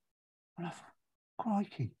 95, and I thought,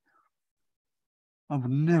 crikey, I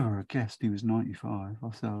would never have guessed he was 95.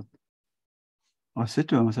 I said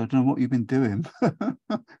to him, I don't know what you've been doing. I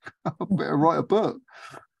better write a book.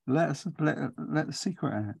 Let the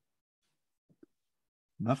secret out.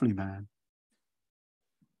 Lovely man.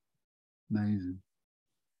 Amazing.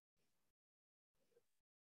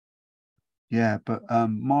 Yeah, but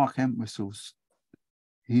Mark Entwistle's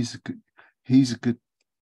he's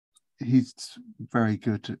very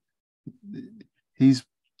good. He's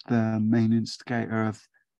the main instigator of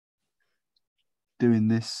doing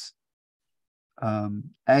this.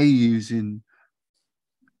 Using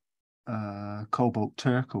cobalt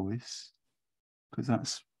turquoise, because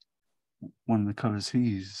that's one of the colours he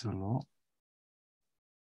uses a lot,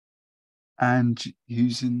 and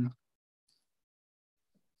using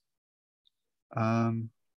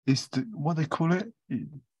is what they call it,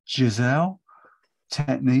 Giselle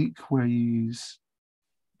technique, where you use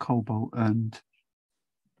cobalt and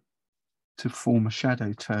to form a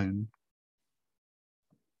shadow tone.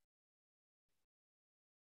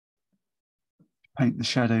 Paint the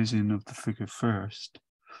shadows in of the figure first.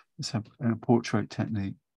 It's a portrait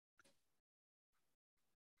technique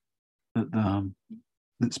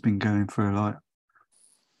that's been going for, like, I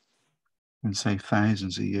wouldn't say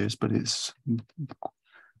thousands of years, but it's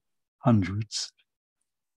hundreds.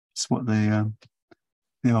 It's what the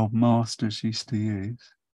old masters used to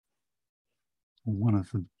use. One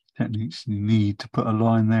of the techniques you need to put a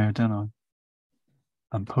line there, don't I?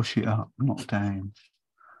 And push it up, not down,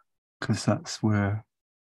 because that's where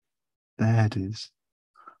the head is.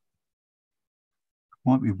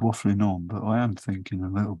 Might be waffling on, but I am thinking a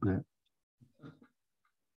little bit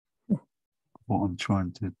what I'm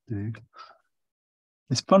trying to do.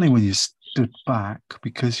 It's funny when you stood back,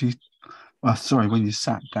 because when you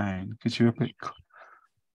sat down, because you're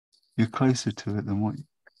closer to it than what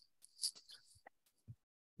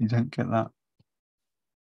You don't get that.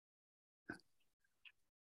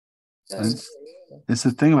 And it's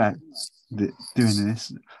the thing about doing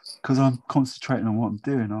this, because I'm concentrating on what I'm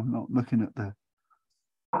doing. I'm not looking at the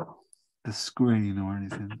screen or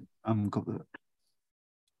anything. I haven't got the.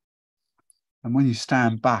 And when you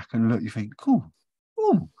stand back and look, you think, cool.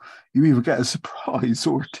 Oh, you either get a surprise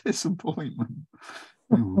or a disappointment.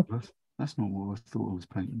 Oh, that's not what I thought I was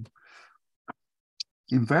painting.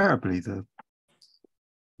 Invariably, the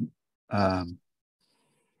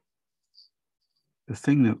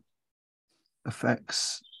thing that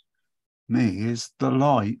affects me is the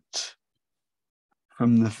light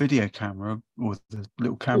from the video camera or the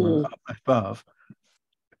little camera up above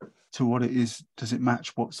to what it is. Does it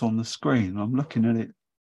match what's on the screen? I'm looking at it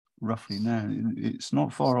roughly now. It's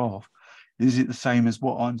not far off. Is it the same as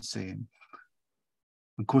what I'm seeing?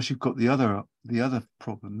 Of course, you've got the other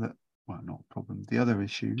problem that, well, not problem. The other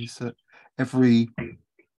issue is that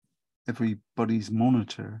everybody's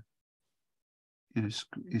monitor is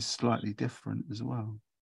slightly different as well.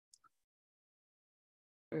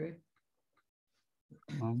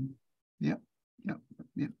 Yep.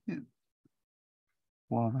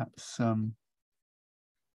 Well, that's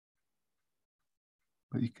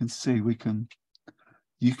but you can see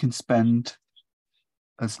you can spend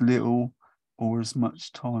as little or as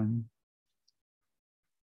much time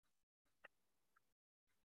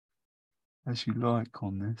as you like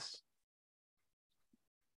on this.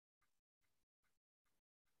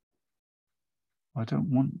 I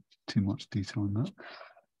don't want too much detail on that.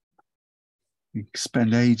 You can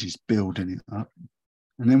spend ages building it up.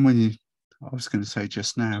 And then I was going to say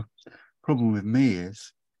just now, problem with me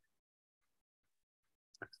is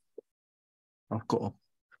I've got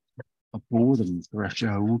a boredom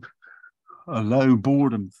threshold, a low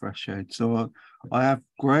boredom threshold. So I have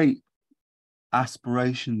great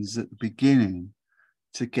aspirations at the beginning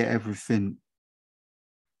to get everything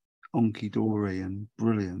honky-dory and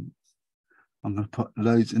brilliant. I'm going to put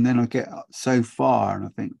loads, and then I get so far and I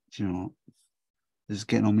think, do you know what, this is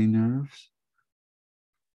getting on my nerves.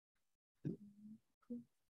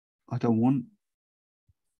 I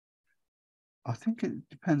think it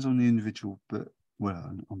depends on the individual, but,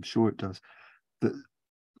 well, I'm sure it does, but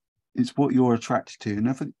it's what you're attracted to. And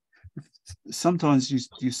if sometimes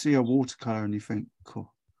you see a watercolor and you think,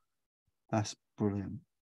 cool, that's brilliant.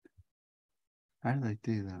 How do they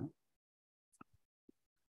do that?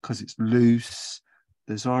 Because it's loose,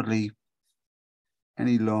 there's hardly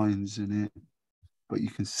any lines in it, but you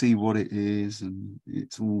can see what it is, and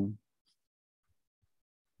it's all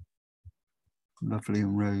lovely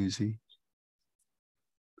and rosy.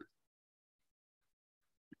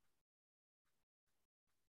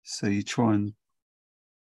 So you try and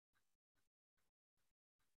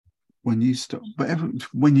when you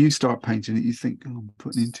start painting it, you think, oh, I'm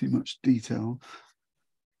putting in too much detail.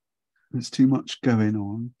 There's too much going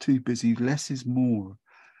on, too busy. Less is more.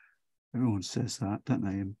 Everyone says that, don't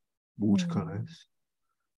they, in watercolors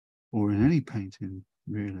or in any painting,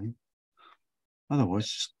 really.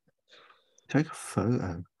 Otherwise, just take a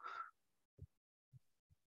photo.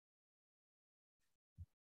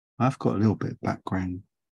 I've got a little bit of background,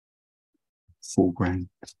 foreground,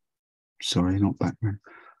 sorry, not background,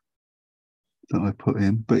 that I put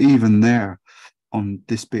in. But even there, on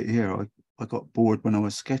this bit here, I got bored when I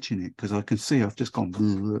was sketching it because I can see I've just gone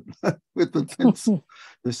with the pencil.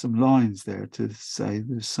 There's some lines there to say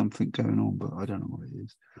there's something going on, but I don't know what it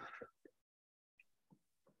is.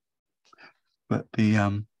 But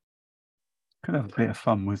the could have a bit of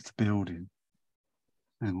fun with the building.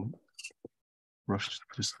 Hang on, brush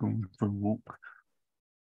just going for a walk.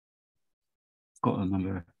 Got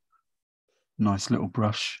another nice little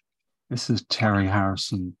brush. This is Terry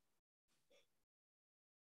Harrison.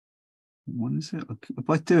 What is it? If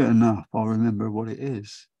I do it enough, I'll remember what it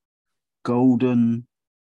is. Golden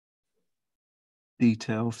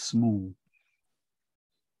detail small.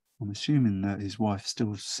 I'm assuming that his wife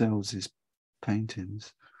still sells his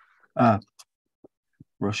paintings.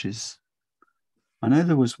 Brushes. I know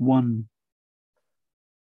there was one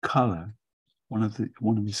colour, one of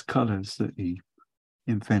his colours that he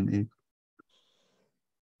invented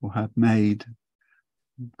or had made,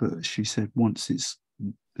 but she said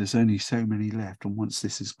there's only so many left, and once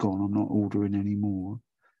this is gone, I'm not ordering any more.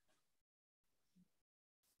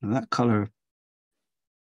 And that colour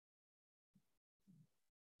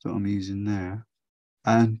that I'm using there,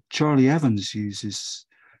 and Charlie Evans uses,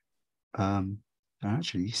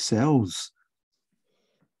 actually he sells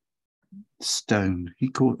stone. He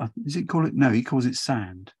calls it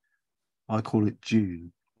sand. I call it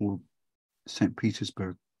June, or St.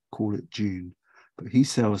 Petersburg call it June, but he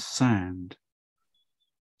sells sand.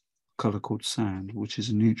 colour called sand, which is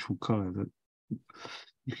a neutral colour that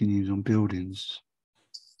you can use on buildings.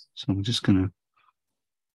 So I'm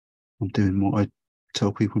doing what I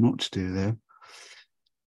tell people not to do there.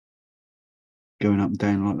 Going up and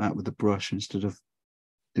down like that with the brush instead of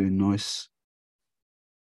doing nice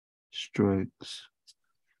strokes.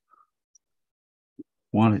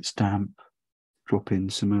 While it's damp, drop in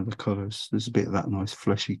some other colours. There's a bit of that nice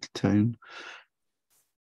fleshy tone.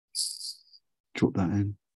 Drop that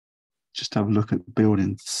in. Just have a look at the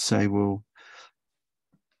building. Say, well,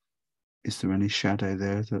 is there any shadow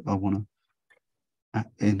there that I want to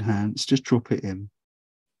enhance? Just drop it in.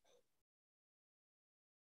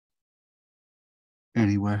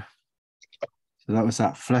 Anywhere. So that was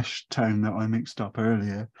that flesh tone that I mixed up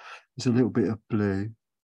earlier. There's a little bit of blue,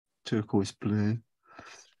 turquoise blue.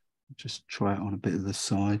 Just try it on a bit of the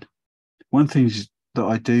side. One thing that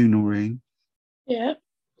I do, Noreen,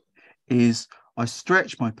 is I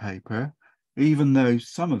stretch my paper, even though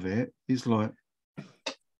some of it is like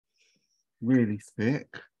really thick.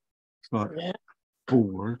 It's like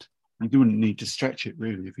board. You wouldn't need to stretch it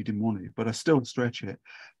really if you didn't want to, but I still stretch it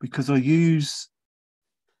because I use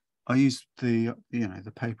the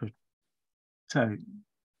the paper tote.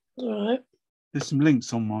 Right. There's some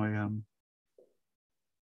links on my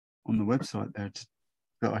on the website there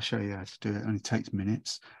that I show you how to do it. It only takes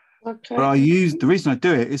minutes. Okay. But the reason I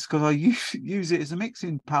do it is because I use it as a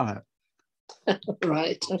mixing palette.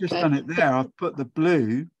 Right. I've just Okay. done it there. I've put the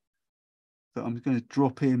blue that I'm going to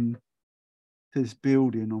drop in to this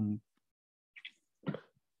building on.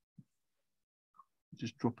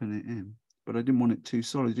 Just dropping it in. But I didn't want it too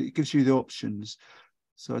solid. It gives you the options.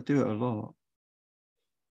 So I do it a lot.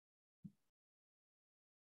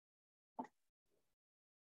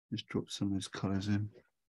 Just drop some of those colours in.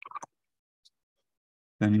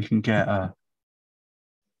 Then you can get a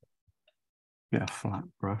flat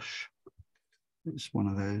brush. It's one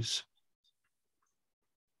of those.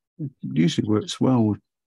 It usually works well with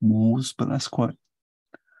walls, but that's quite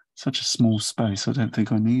such a small space. I don't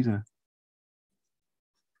think I need a.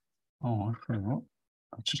 Oh, I tell you what.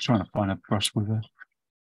 I'm just trying to find a brush with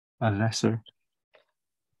a lesser,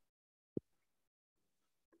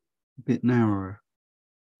 a bit narrower.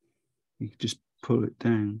 You can just pull it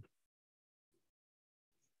down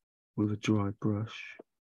with a dry brush.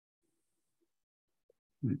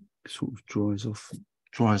 It sort of dries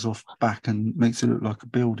off back and makes it look like a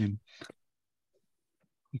building.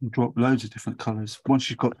 You can drop loads of different colours. Once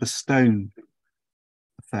you've got the stone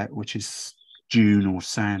effect, which is dune or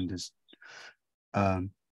sand,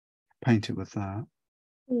 paint it with that,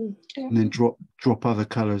 and then drop other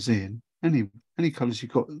colours in. Any colours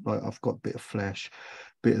you've got. Like I've got a bit of flesh,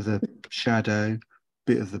 bit of the shadow,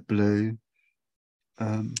 bit of the blue.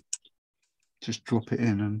 Just drop it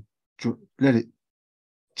in and let it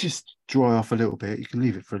just dry off a little bit. You can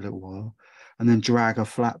leave it for a little while, and then drag a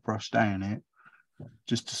flat brush down it,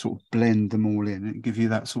 just to sort of blend them all in and give you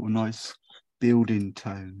that sort of nice building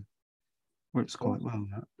tone. Works quite well.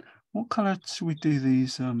 That. What colour should we do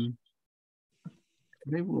these?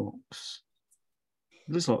 They rocks.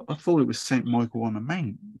 It looks like I thought it was Saint Michael on a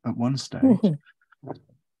Mount at one stage.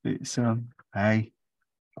 It's hey, I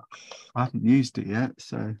haven't used it yet,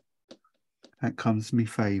 so that comes my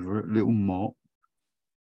favourite little mop.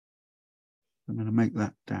 I'm going to make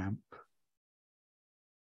that damp.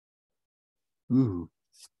 Ooh,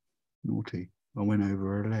 naughty! I went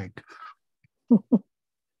over her leg.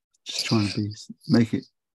 Just trying to make it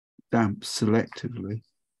damp selectively,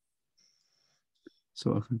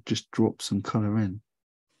 so I can just drop some colour in.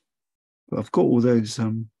 But I've got all those.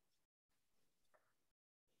 I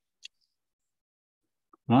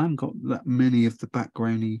haven't got that many of the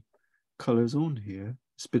backgroundy colours on here.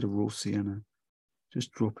 It's a bit of raw sienna.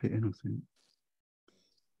 Just drop it in, I think,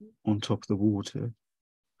 on top of the water.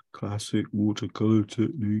 Classic watercolor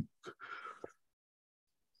technique.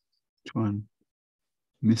 Try and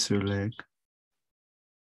miss her leg,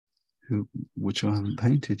 which I haven't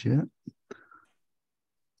painted yet.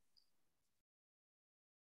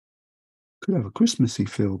 Could have a Christmassy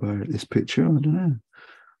feel about it, this picture. I don't know.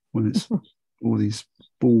 When it's all these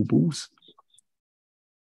baubles.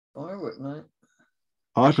 Firework night.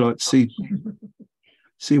 I'd like to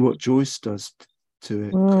see what Joyce does to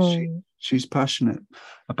it, because she's passionate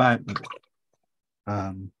about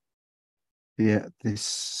this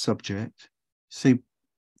subject. See,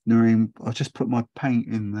 Noreen, I just put my paint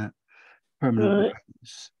in that permanent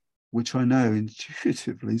rose, which I know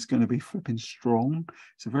intuitively is going to be flipping strong.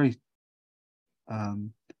 It's a very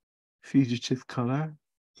fugitive colour,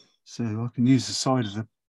 so I can use the side of the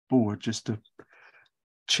board just to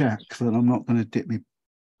check that I'm not going to dip me.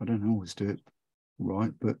 I don't always do it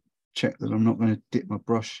right, but check that I'm not going to dip my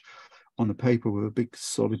brush on the paper with a big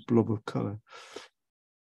solid blob of colour.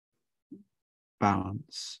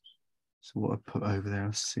 Balance. So what I put over there,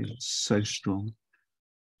 I see it's so strong.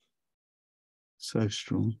 So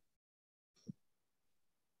strong.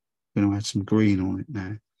 I'm going to add some green on it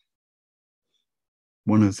now.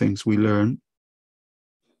 One of the things we learned,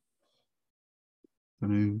 I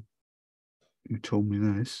don't know who told me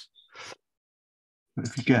this, but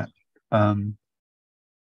if you get permanent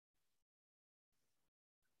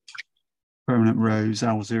rose,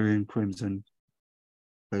 Alzerian crimson,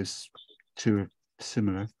 those two are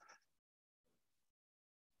similar,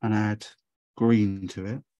 and add green to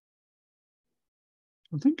it.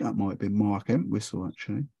 I think that might be Mark Entwistle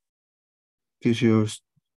actually. Gives you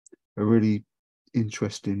a really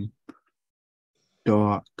interesting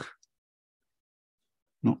dark,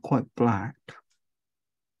 not quite black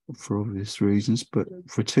for obvious reasons, but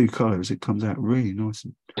for two colours it comes out really nice.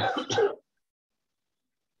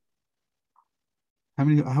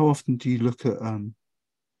 How often do you look at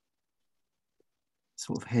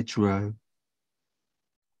sort of hedgerow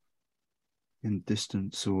in the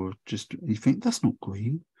distance, or just you think that's not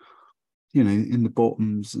green, you know, in the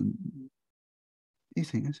bottoms, and you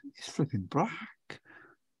think it's flipping black.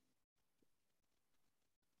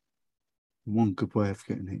 One good way of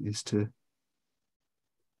getting it is to,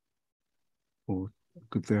 or a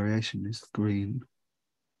good variation is green.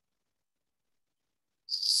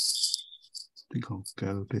 I think I'll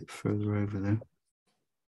go a bit further over there.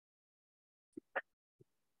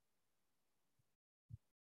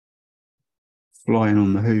 Flying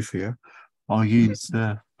on the hoof here, I'll use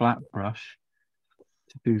the flat brush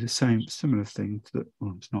to do the similar thing to the,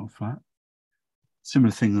 well, it's not a flat,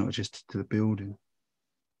 similar thing that I just did to the building.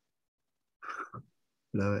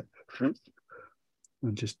 Blow it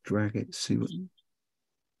and just drag it, see what,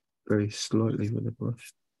 very slightly with the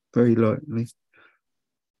brush, very lightly.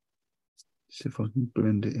 See if I can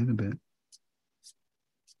blend it in a bit.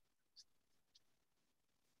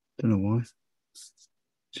 Don't know why.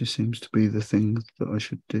 Just seems to be the thing that I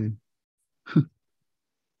should do.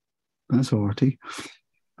 That's alrighty.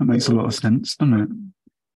 That makes a lot of sense, doesn't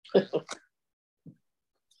it?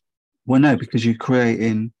 Well, no, because you're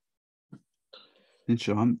creating. I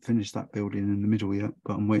haven't finished that building in the middle yet,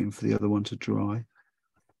 but I'm waiting for the other one to dry.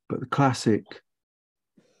 But the classic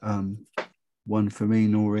one for me,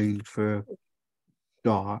 Noreen, for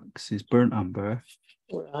darks is burnt umber.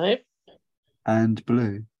 Right. And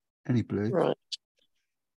blue. Any blue. Right.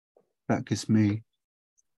 That gives me,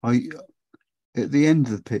 at the end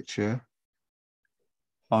of the picture,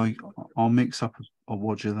 I'll mix up a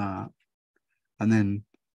wodge of that, and then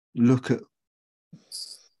have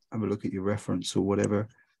a look at your reference or whatever,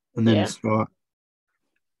 and then start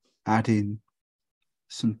adding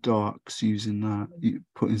some darks using that. You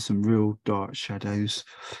put in some real dark shadows,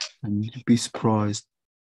 and you'd be surprised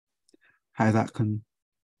how that can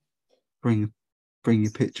bring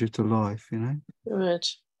your picture to life, you know. Right.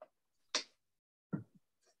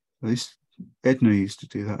 At least Edna used to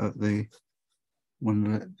do that at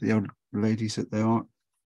one of the old ladies at the art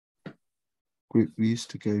group we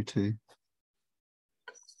used to go to.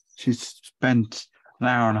 She'd spend an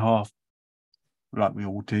hour and a half, like we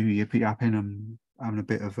all do, yippee yapping and having a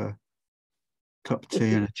bit of a cup of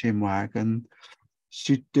tea and a chinwag, and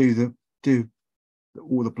she'd do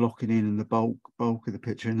all the blocking in and the bulk of the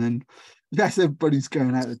picture, and then that's everybody's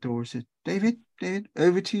going out the door. She said, David,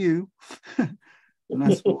 over to you. And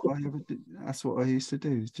that's what I ever did. That's what I used to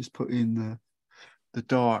do, is just put in the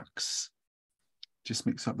darks, just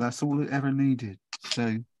mix up. That's all it ever needed.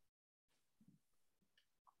 So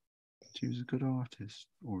she was a good artist,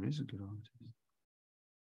 or is a good artist.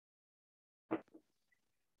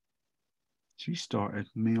 She started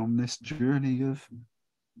me on this journey of,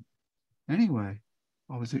 anyway,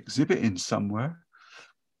 I was exhibiting somewhere.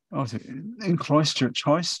 I was in Christchurch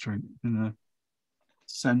High Street in the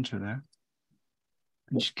centre there.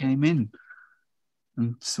 And she came in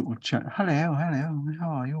and sort of chat, hello, how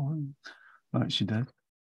are you? Like she did.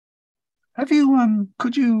 Have you,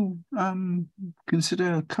 could you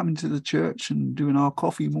consider coming to the church and doing our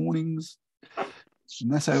coffee mornings?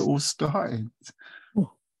 And that's how it all started.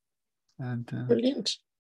 Oh. And Brilliant.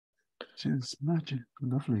 She was magic,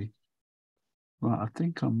 lovely. Right, I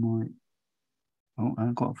think I might,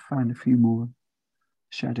 I've got to find a few more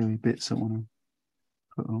shadowy bits I want to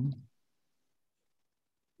put on.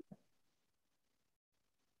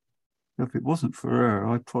 If it wasn't for her,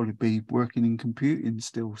 I'd probably be working in computing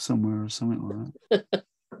still somewhere or something like that.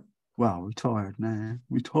 Well, retired now.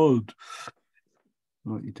 Retired.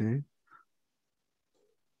 Like you do.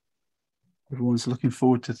 Everyone's looking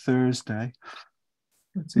forward to Thursday.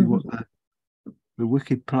 Let's see what the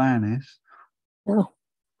wicked plan is. You're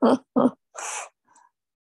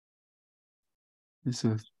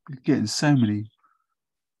getting so many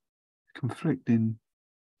conflicting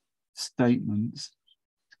statements.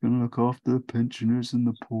 It's going to look after the pensioners and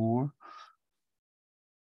the poor.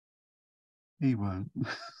 He won't.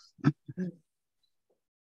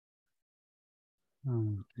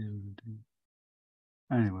 Oh, dear, dear.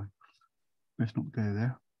 Anyway, let's not go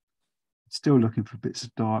there. Still looking for bits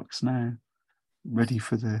of darks now. Ready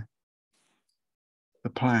for the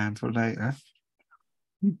plan for later.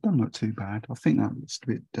 It doesn't look too bad. I think that looks a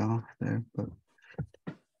bit dark there, but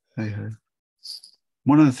hey ho.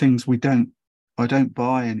 One of the things I don't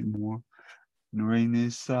buy anymore, Noreen,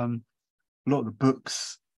 is a lot of the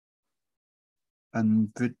books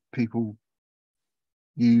and the people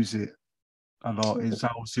use it a lot is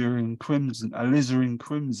alizarin crimson.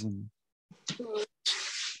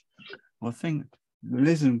 Well, I think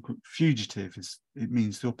alizarin fugitive it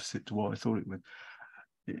means the opposite to what I thought it would.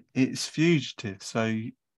 It's fugitive, so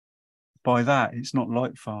by that it's not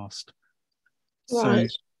light fast.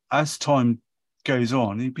 Right. So as time goes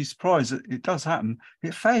on, you'd be surprised that it does happen.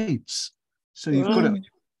 It fades. So you've got it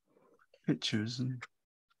pictures, and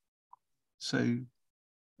so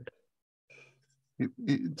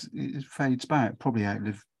it fades back. Probably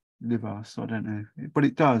outlive us, I don't know, but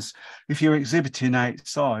it does. If you're exhibiting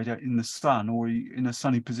outside in the sun or in a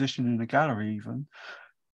sunny position in a gallery, even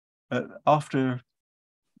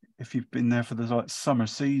if you've been there for the summer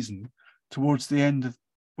season, towards the end of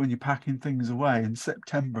when you're packing things away in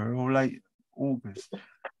September or late August,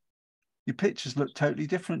 your pictures look totally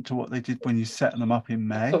different to what they did when you set them up in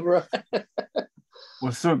May. Right.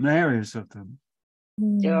 Well, certain areas of them.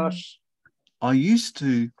 Gosh. I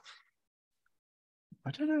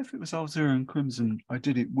don't know if it was alizarin crimson I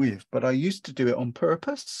did it with, but I used to do it on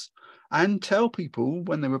purpose and tell people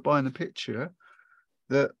when they were buying the picture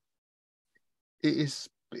that it's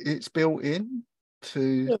built in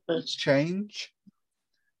to change.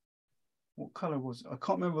 What colour was it? I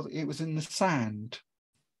can't remember. It was in the sand.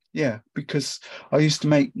 Yeah, because I used to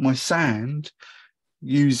make my sand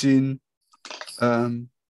using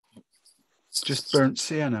just burnt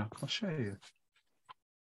sienna. I'll show you.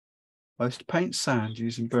 I used to paint sand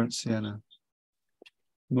using burnt sienna.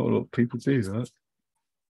 Not a lot of people do that.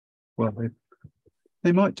 Well,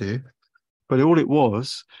 they might do, but all it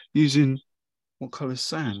was using what colour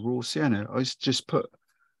sand? Raw sienna. I used to just put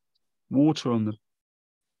water on the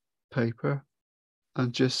paper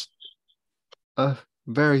and just a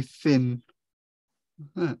very thin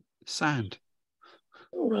sand.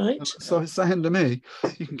 Right. So sand to me,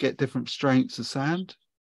 you can get different strengths of sand,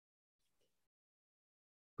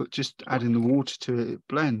 but just adding the water to it, it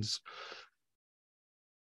blends.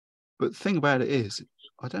 But the thing about it is,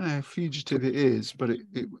 I don't know how fugitive it is, but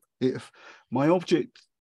my object,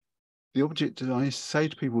 the object that I say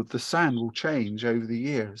to people, the sand will change over the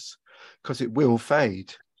years because it will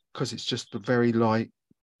fade because it's just a very light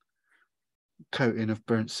coating of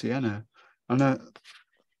burnt sienna. And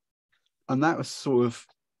that was sort of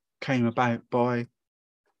came about by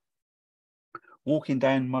walking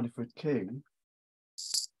down Muddyford Quay.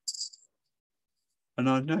 And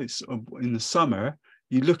I noticed in the summer,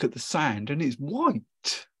 you look at the sand and it's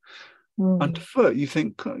white. Underfoot, you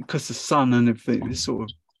think, because the sun and everything is sort of,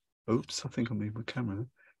 oops, I think I moved my camera.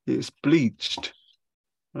 It's bleached.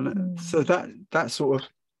 And so that sort of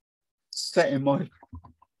set in my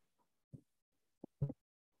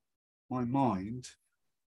mind,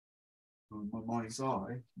 or my mind's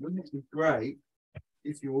eye, wouldn't it be great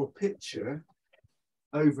if your picture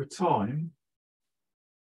over time,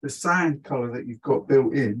 the sand colour that you've got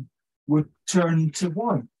built in would turn to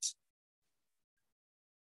white?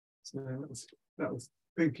 So that was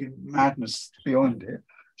thinking madness behind it.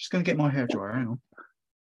 Just going to get my hairdryer. Hang on.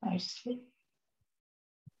 I see.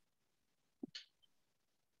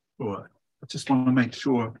 All right. I just want to make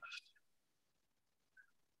sure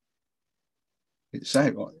it's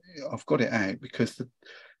out. I've got it out because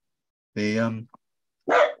the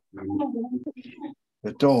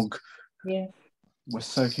dog was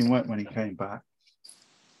soaking wet when he came back.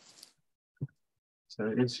 So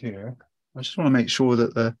it is here. I just want to make sure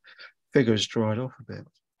that the figure's dried off a bit.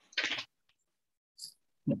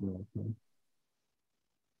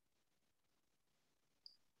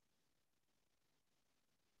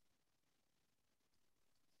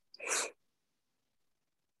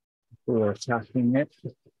 Before attacking it.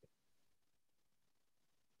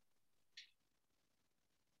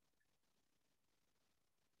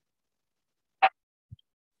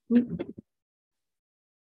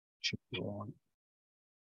 Should be on.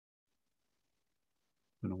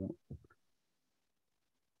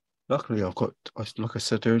 Luckily, like I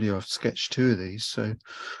said earlier, I've sketched 2 of these, so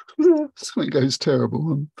something goes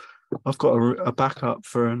terrible, I've got a backup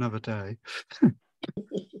for another day.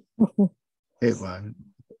 It won't.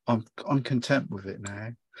 I'm content with it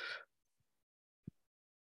now.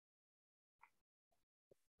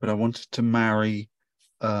 But I wanted to marry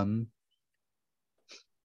the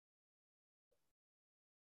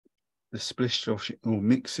splish wash, or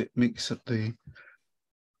mix up the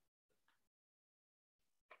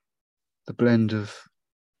blend of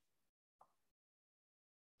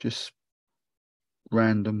just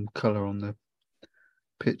random colour on the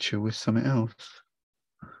picture with something else.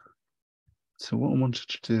 So what I wanted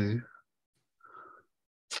to do,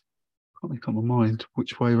 can't make up my mind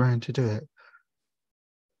which way around to do it.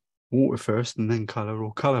 Water first and then colour,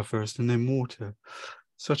 or colour first and then water.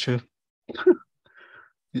 Such a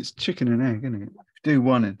it's chicken and egg, isn't it? If you do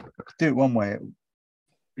it one way, it'll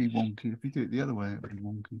be wonky. If you do it the other way, it'll be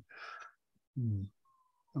wonky.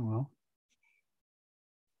 Oh well.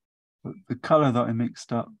 But the colour that I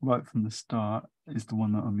mixed up right from the start is the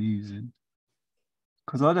one that I'm using.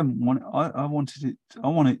 Because I don't want it, I want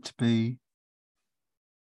it to be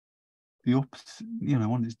the opposite, I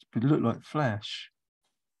want it to look like flesh.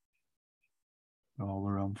 Oh,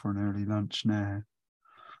 we're on for an early lunch now.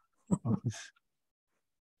 I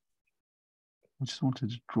just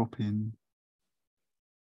wanted to drop in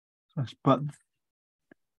flesh, but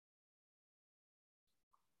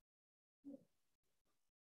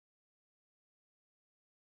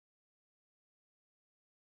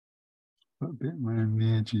put a bit around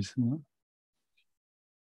the edges.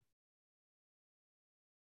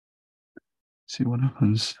 See what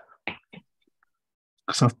happens.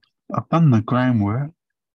 Because I've done the groundwork.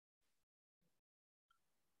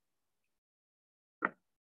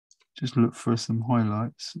 Just look for some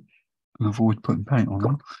highlights and avoid putting paint on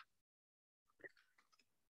them.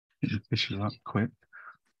 Get the picture up quick.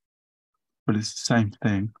 But it's the same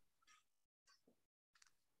thing.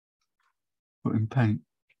 Putting paint,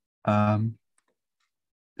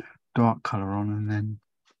 dark colour on, and then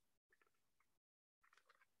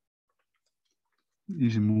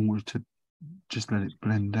using water to just let it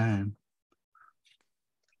blend down.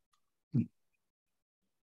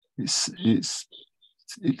 It's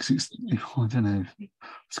I don't know. I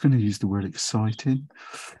was going to use the word exciting,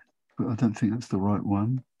 but I don't think that's the right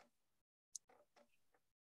one.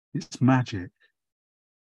 It's magic.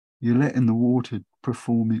 You're letting the water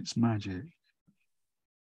perform its magic.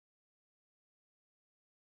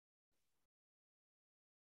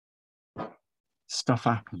 Stuff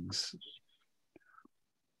happens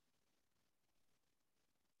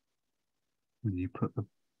when you put the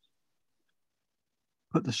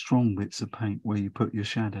strong bits of paint where you put your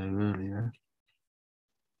shadow earlier,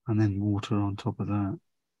 and then water on top of that.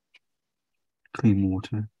 Clean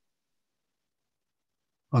water.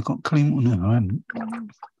 I got clean water. No, I haven't.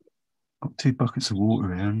 Got 2 buckets of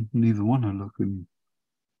water here, and neither one are looking.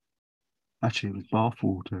 Actually, it was bath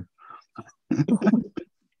water.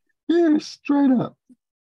 Yeah, straight up.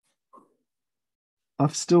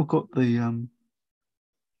 I've still got the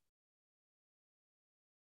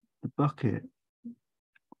bucket,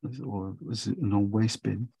 or was it an old waste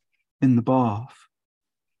bin, in the bath.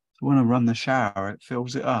 So when I run the shower, it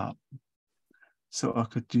fills it up, so I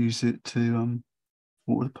could use it to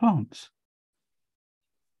water the plants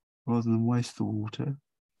rather than waste the water.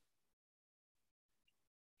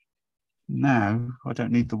 Now I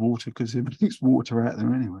don't need the water because it makes water out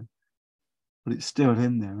there anyway, but it's still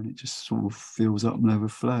in there and it just sort of fills up and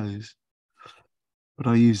overflows. But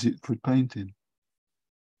I use it for painting.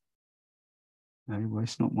 No,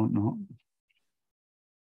 waste not, want not.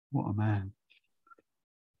 What a man.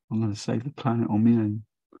 I'm going to save the planet on my own.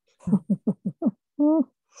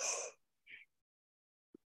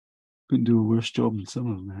 Couldn't do a worse job than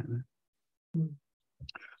some of them out there.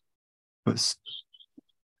 But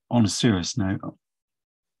on a serious note,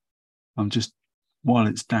 I'm just, while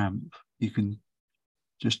it's damp, you can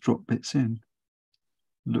just drop bits in.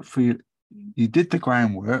 Look for you did the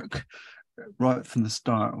groundwork right from the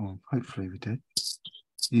start, or hopefully we did,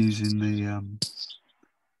 using the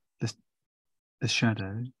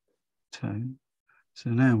shadow tone. So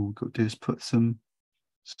now all we've got to do is put some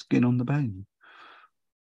skin on the bone,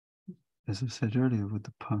 as I said earlier with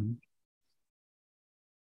the pun.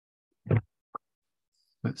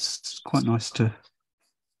 It's quite nice to,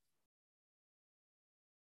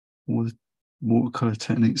 all the watercolor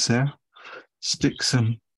techniques there, stick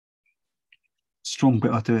some strong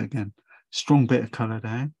bit, I'll do it again, strong bit of colour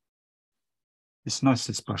down. It's nice,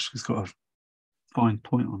 this brush, it's got a fine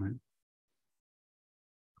point on it.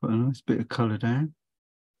 Put a nice bit of colour down,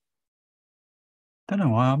 Don't know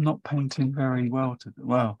why I'm not painting very well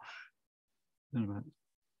well. I don't know.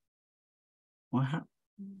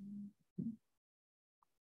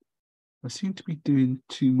 I seem to be doing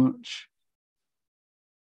too much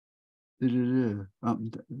up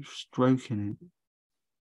and down, stroking it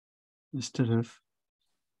instead of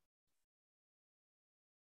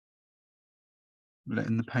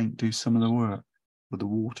letting the paint do some of the work with the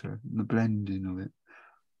water and the blending of it,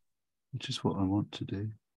 which is what I want to do.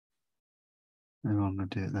 Maybe I'm going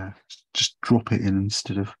to do it there. Just drop it in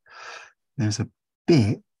instead of, there's a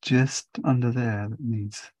bit just under there that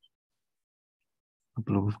needs a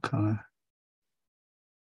blob of colour.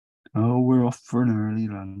 Oh, we're off for an early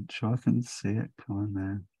lunch. I can see it coming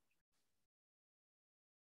there.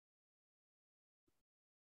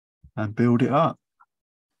 And build it up.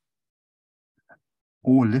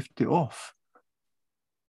 Or lift it off.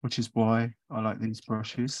 Which is why I like these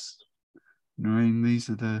brushes. You know, I mean, these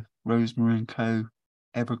are the Rosemary & Co.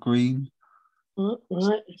 Evergreen.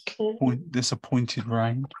 Right, okay. This a pointed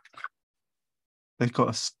range. They've got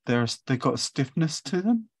a stiffness to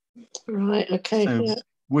them. Right, okay. So Yeah.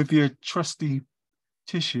 with your trusty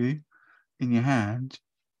tissue in your hand,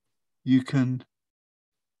 you can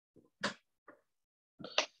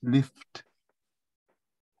lift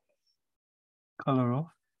colour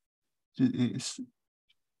off. It's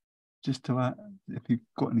just to add, if you've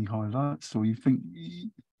got any highlights or you think,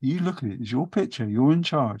 you look at it, it's your picture, you're in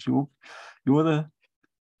charge, you're the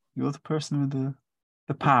person with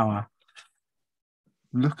the power.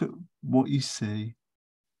 Look at what you see,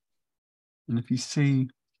 and if you see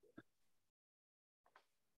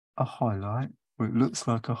a highlight or it looks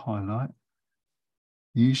like a highlight,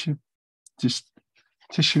 you should just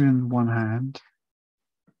tissue in one hand,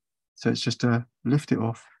 so it's just a lift it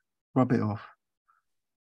off, rub it off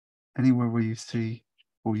anywhere where you see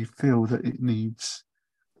or you feel that it needs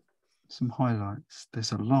some highlights.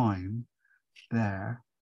 There's a line there.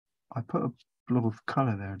 I put a blob of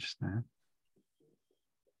colour there just now.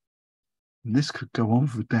 And this could go on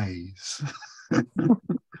for days.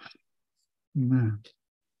 No.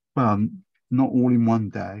 Well, not all in one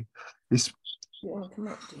day. It's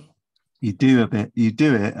you do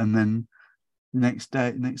it, and then the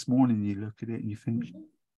next morning you look at it and you think,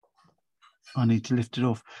 I need to lift it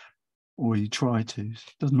off. Or you try to.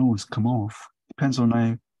 It doesn't always come off. Depends on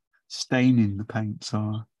how staining the paints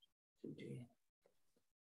are.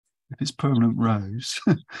 If it's permanent rose,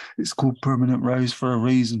 it's called permanent rose for a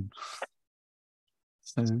reason.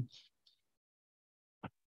 So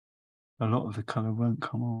a lot of the colour won't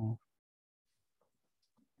come off.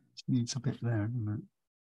 It needs a bit there, doesn't it?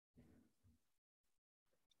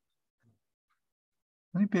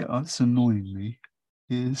 The only bit that's annoying me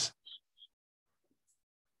is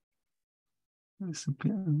there's a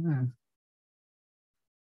bit in there.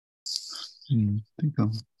 I think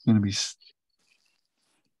I'm going to be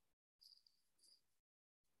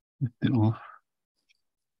lift it off.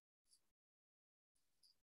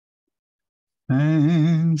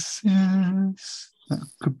 Thanks, yes. That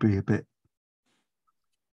could be a bit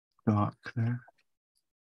dark there.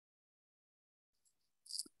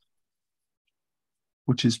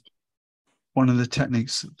 Which is one of the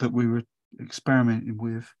techniques that we were experimenting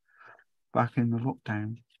with back in the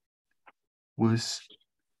lockdown, was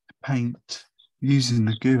to paint using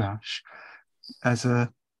the gouache as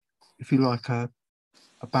if you like, a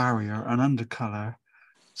barrier, an undercolour,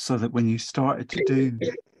 so that when you started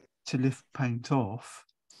to lift paint off,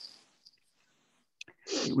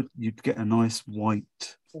 you'd get a nice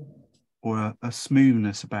white or a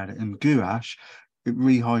smoothness about it. And gouache, it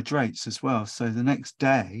rehydrates as well. So the next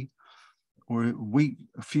day or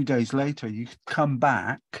a few days later, you could come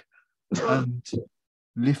back and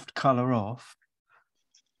lift colour off.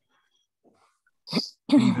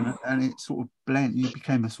 And it sort of blend. You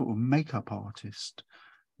became a sort of makeup artist.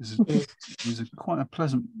 It was quite a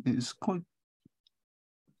pleasant. It's quite.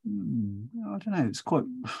 I don't know. It's quite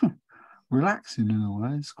relaxing in a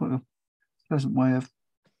way. It's quite a pleasant way of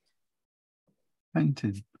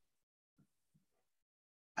painting,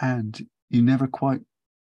 and you never quite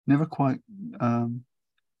know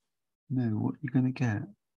what you're going to get.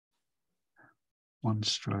 One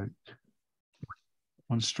stroke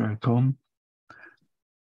on.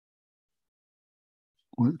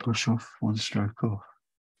 White brush off, one stroke off.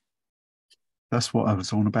 That's what I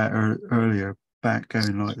was on about earlier, about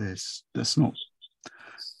going like this. It's not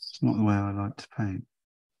the way I like to paint.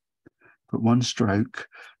 But one stroke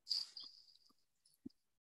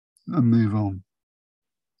and move on.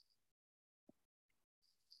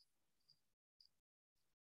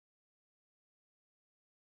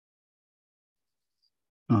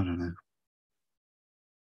 I don't know.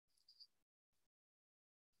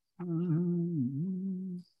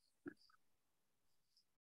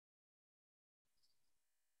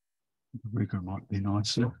 The rigger might be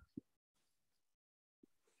nicer.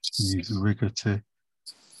 Use the rigger to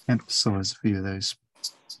emphasize a few of those.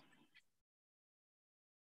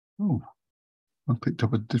 Oh, I picked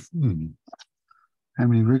up a different. How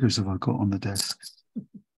many riggers have I got on the desk?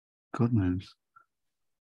 God knows.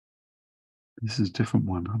 This is a different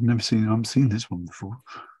one. I haven't seen this one before.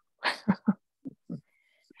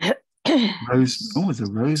 Oh, it's a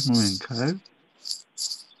rosemary and co.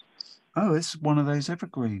 Oh, it's one of those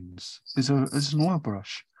evergreens. It's an oil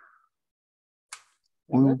brush.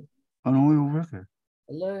 An oil rigger.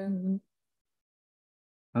 Hello.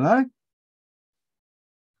 Hello?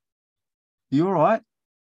 You all right?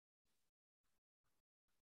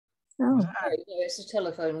 Oh, No, it's a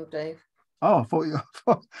telephone, Dave. Oh, I thought you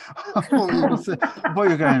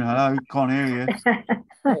were going, hello, can't hear you.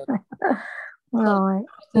 right.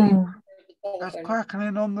 That's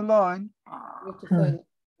crackling on the line. You have to phone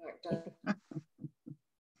back down.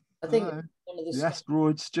 I think Hello. one of the The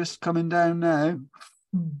asteroid's just coming down now.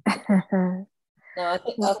 no, I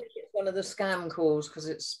think it's one of the scam calls because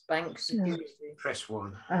it's bank security. Press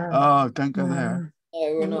 1. Oh, don't go there.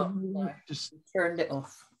 No, we're not. No. Just Turned it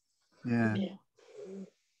off. yeah.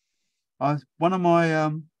 One of my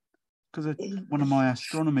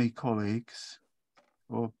astronomy colleagues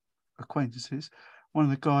or acquaintances, one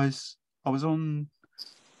of the guys, I was on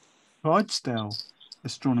Clydesdale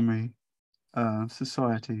Astronomy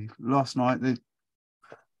Society last night.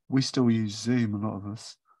 We still use Zoom, a lot of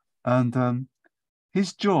us, and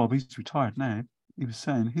his job, he's retired now, he was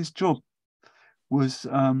saying his job was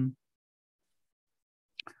to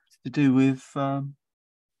do with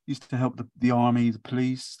used to help the army, the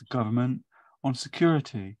police, the government on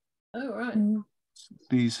security. Oh, right.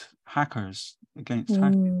 These hackers against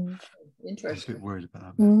hacking. Interesting. I'm a bit worried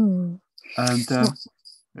about that. And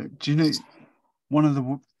do you know one of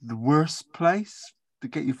the worst place to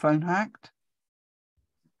get your phone hacked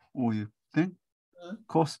or your thing?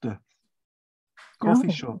 Costa.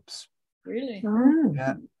 Coffee shops. Really?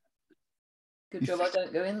 Yeah. Good job I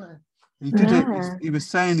don't go in there. He did it. He was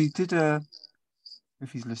saying he did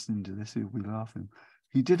if he's listening to this, he'll be laughing.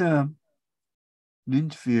 He did an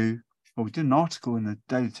interview, or he did an article in the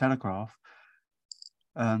Daily Telegraph,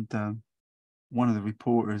 and one of the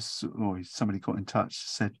reporters, or somebody got in touch,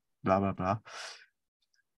 said blah blah blah.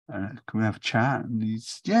 Can we have a chat? And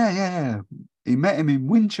he's yeah. He met him in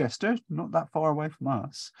Winchester, not that far away from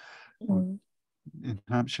us, in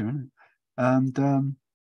Hampshire, isn't it? And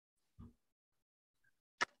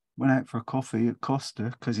went out for a coffee at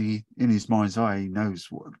Costa because he, in his mind's eye, he knows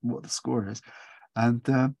what the score is,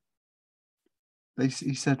 and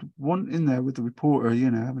he said one in there with the reporter,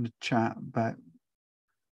 having a chat about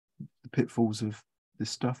the pitfalls of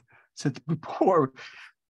this stuff. Said the reporter,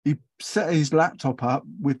 he set his laptop up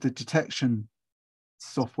with the detection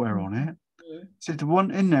software on it. Said the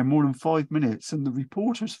one in there more than 5 minutes, and the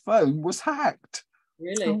reporter's phone was hacked.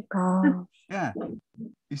 Really? Oh God. Yeah.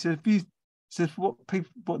 He said what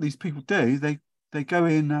these people do, they go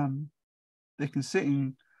in, they can sit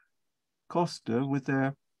in Costa with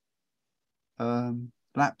their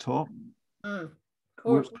laptop,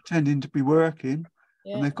 pretending to be working,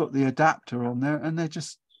 and they've got the adapter on there, and they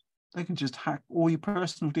can just hack all your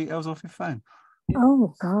personal details off your phone.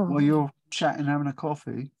 Oh God. While you're chatting, having a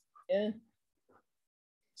coffee. Yeah.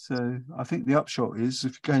 So I think the upshot is,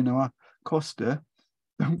 if you're going to Costa,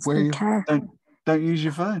 don't use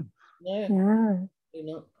your phone. No. Do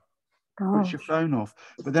not. Switch your phone off.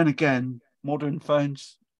 But then again, modern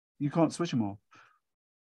phones, you can't switch them off.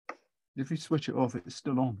 If you switch it off, it's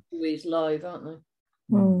still on. Always live, aren't they?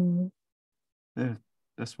 Yeah,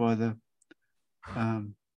 that's why there's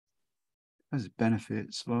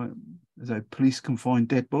benefits, like police can find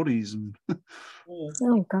dead bodies and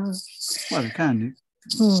oh God. well, they can.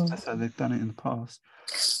 That's how they've done it in the past.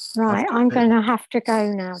 Right, I'm going to have to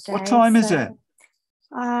go now, Dave. What time is it?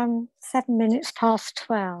 7 minutes past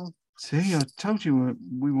 12. See, I told you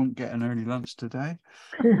we won't get an early lunch today.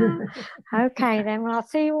 Okay, then. Well, I'll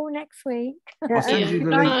see you all next week. I'll send you the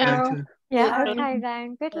link later. Yeah, okay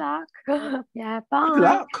then. Good luck. Yeah, bye. Good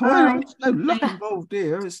luck. Bye. There's no luck involved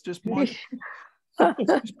here. It's just my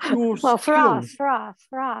pure well, for skill. us,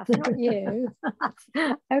 not you.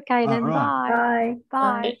 Okay then. Right.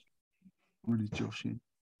 Bye. Really joshing.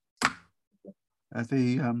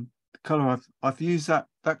 The colour I've used that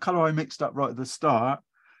colour I mixed up right at the start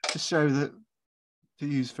to show that to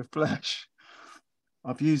use for flesh.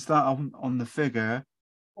 I've used that on the figure,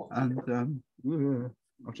 and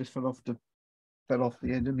I just fell off the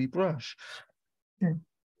end of my brush.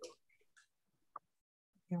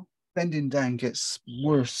 bending down gets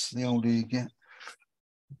worse the older you get.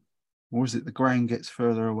 Or is it the grain gets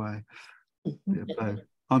further away? Bit of both.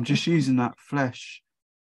 I'm just using that flesh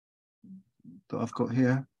that I've got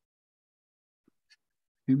here.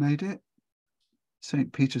 Who made it?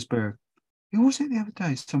 St. Petersburg. Who was it the other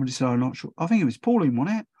day? Somebody said, I'm not sure. I think it was Pauline,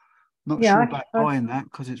 wasn't it? Not Yeah, sure about buying that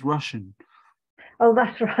because it's Russian. Oh,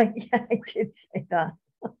 that's right. Yeah, I did say that.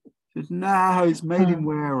 Said, no, it's made in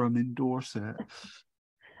Wareham in Dorset.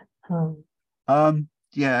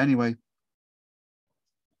 Yeah, anyway.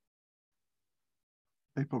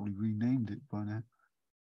 They probably renamed it by now.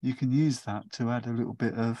 You can use that to add a little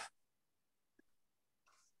bit of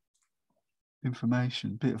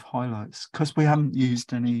information, bit of highlights, because we haven't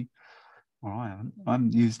used any, or I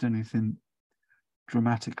haven't used anything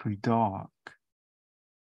dramatically dark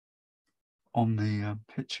on the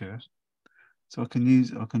picture. So I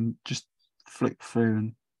can just flick through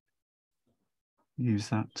and use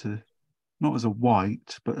that to, not as a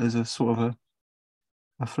white, but as a sort of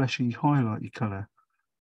a fleshy highlighty colour.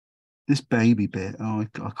 This baby bit, oh, I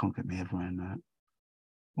can't get my head around that.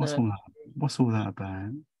 What's all that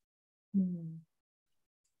about?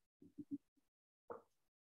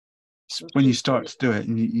 When you start to do it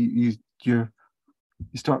and you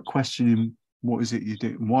start questioning what is it you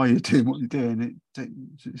do, why you're doing what you're doing,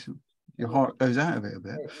 your heart goes out of it a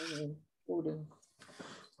bit.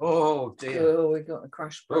 Oh dear. Oh, we got a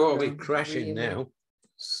crash. Oh, we're crashing now.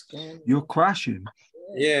 Scan. You're crashing.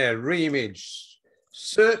 Yeah, reimage.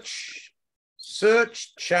 Search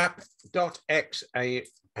chat.exe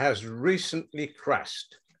has recently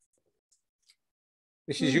crashed.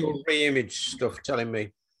 This is your reimage stuff telling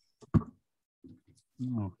me.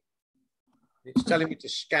 Oh. It's telling me to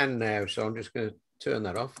scan now, so I'm just going to turn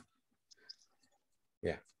that off.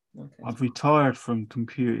 Yeah. Okay. I've retired from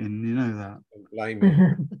computing, you know that. Don't blame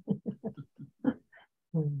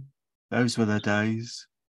me. Those were the days.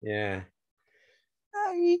 Yeah.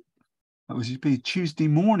 Hey. That was used to be Tuesday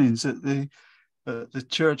mornings at the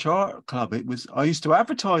church art club. I used to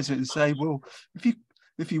advertise it and say, well,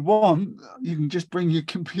 if you want, you can just bring your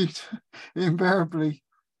computer. Invariably,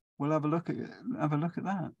 we'll have a look at it. Have a look at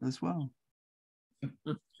that as well.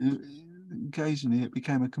 Occasionally, it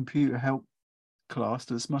became a computer help class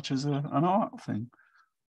as much as an art thing.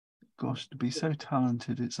 Gosh, to be so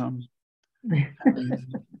talented, it's The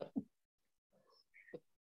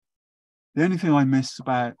only thing I miss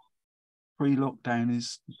about pre-lockdown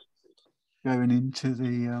is going into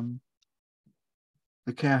the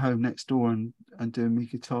care home next door and doing my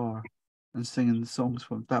guitar and singing the songs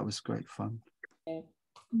for them. That was great fun.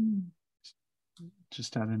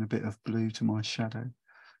 Just adding a bit of blue to my shadow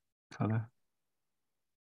colour.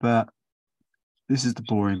 But this is the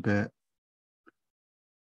boring bit,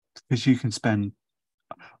 because you can spend,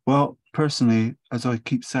 well, personally, as I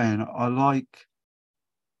keep saying, I like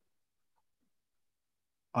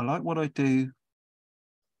what I do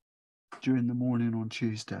during the morning on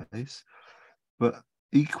Tuesdays, but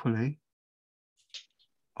equally,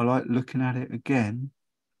 I like looking at it again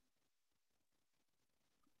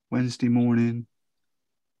Wednesday morning,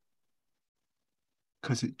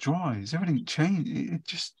 because it dries. Everything changes. It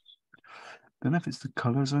just, I don't know if it's the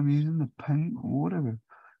colours I'm using, the paint or whatever.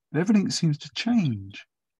 Everything seems to change.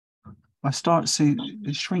 I start seeing,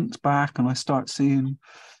 it shrinks back and I start seeing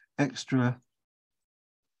extra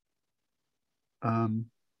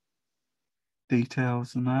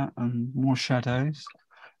details and that, and more shadows.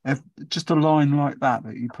 If just a line like that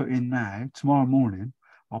you put in now, tomorrow morning,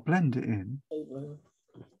 I'll blend it in.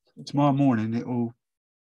 Tomorrow morning, it'll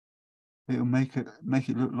make it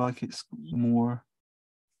look like it's more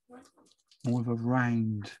of a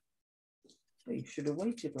round. You should have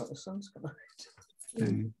waited like the sun's come out.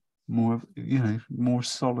 More of, more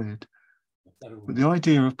solid. But the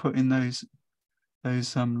idea of putting those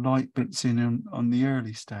light bits in on the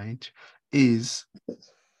early stage is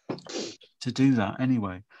to do that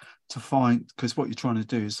anyway, to find, because what you're trying to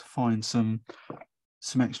do is find some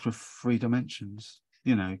extra 3 dimensions,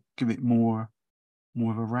 give it more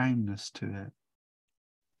of a roundness to it.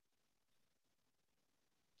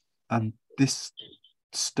 And this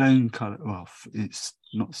stone color, well, it's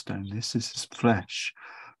not stone, this is flesh,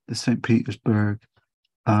 the St. Petersburg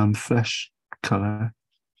flesh color.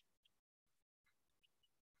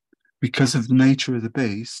 Because of the nature of the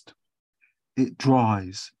beast, it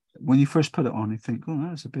dries. When you first put it on, you think, oh,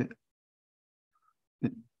 that's a bit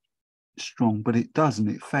strong, but it doesn't.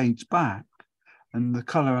 It fades back, and the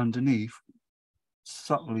colour underneath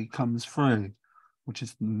subtly comes through, which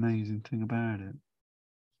is the amazing thing about it.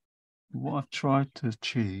 What I've tried to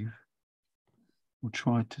achieve, or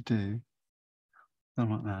tried to do,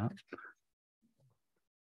 something like that,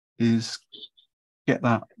 is get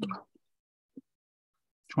that,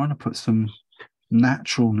 trying to put some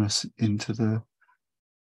naturalness into the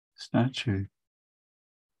statue.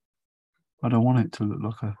 I don't want it to look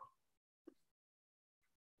like a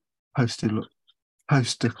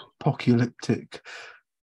post-apocalyptic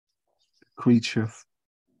creature.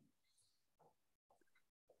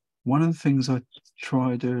 One of the things I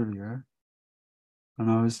tried earlier, and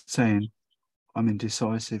I was saying I'm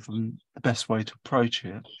indecisive on the best way to approach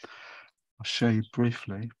it. I'll show you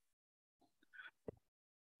briefly.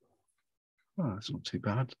 Oh, it's not too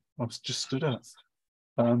bad. I've just stood up.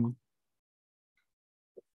 I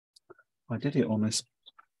did it on this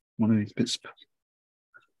one of these bits,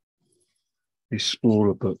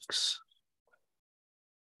 explorer books,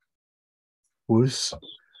 was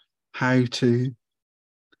how I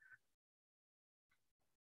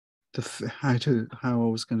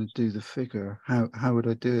was going to do the figure. How would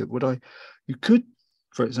I do it? You could,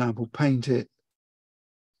 for example, paint it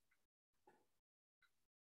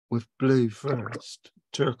with blue first,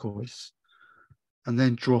 turquoise, and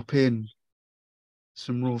then drop in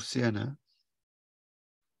some raw sienna.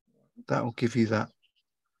 That will give you that.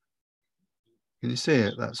 Can you see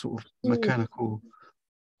it? That sort of mechanical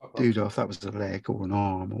doodah. If that was a leg or an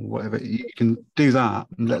arm or whatever, you can do that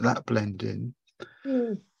and let that blend in.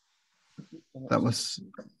 That was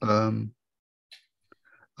an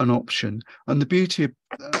option. And the beauty of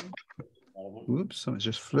whoops, something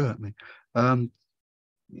just flew at me.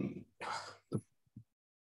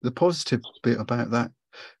 The positive bit about that,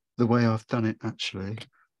 the way I've done it actually,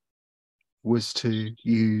 was to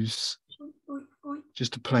use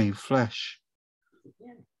just a plain flesh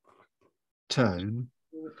tone.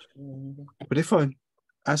 But if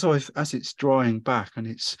as it's drying back and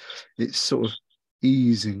it's sort of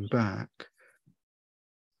easing back,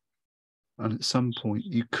 and at some point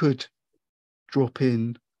you could drop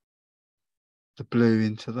in the blue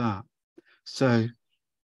into that. So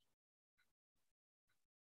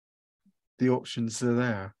the options are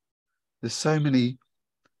there. There's so many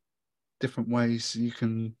different ways you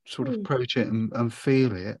can sort of approach it and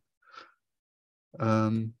feel it.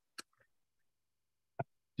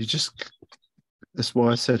 That's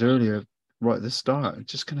why I said earlier, right at the start, I'm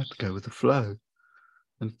just going to have to go with the flow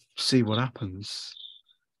and see what happens,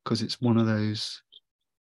 because it's one of those.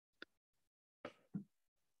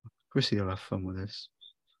 Chrissy will have fun with this.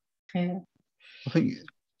 Yeah.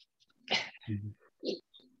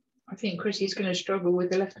 I think Chrissy's going to struggle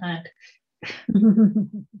with the left hand.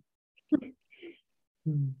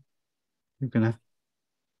 You're gonna.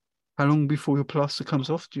 How long before your plaster comes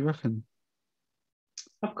off, do you reckon?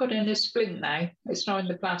 I've got in a splint now. It's not in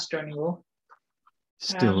the plaster anymore.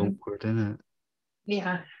 Still awkward, isn't it?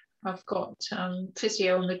 Yeah, I've got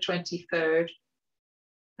physio on the 23rd.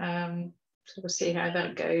 So we'll see how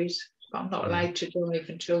that goes. But I'm not allowed to drive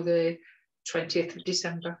until the 20th of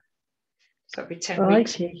December. So that'll be 10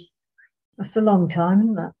 weeks. That's a long time,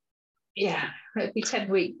 isn't it? Yeah, it'll be 10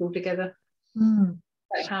 weeks altogether.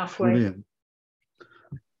 Like halfway. Brilliant.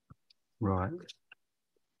 Right.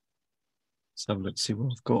 So let's see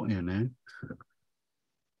what I've got here now.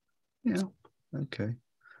 Yeah, okay.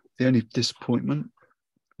 The only disappointment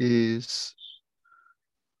is,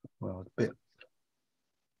 well, a bit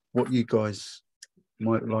what you guys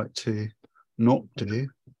might like to not do,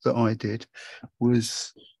 that I did,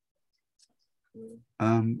 was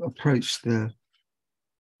approach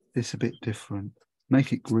this a bit different.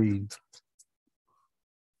 Make it green.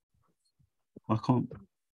 I can't,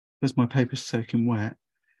 because my paper's soaking wet.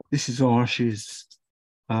 This is Arsh's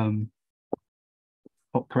hot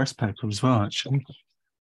press paper as well, actually.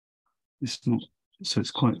 It's not, so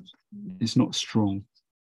it's not strong.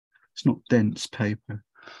 It's not dense paper.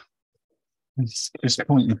 It's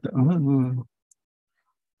disappointing.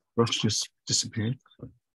 Brush just disappeared.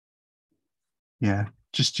 Yeah,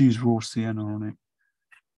 just use raw sienna on it.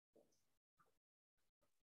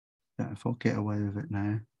 Yeah, if I'll get away with it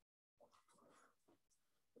now.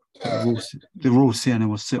 The raw sienna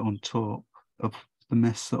will sit on top of the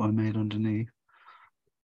mess that I made underneath.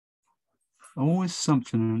 Always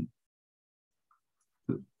something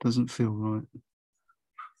that doesn't feel right.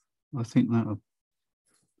 I think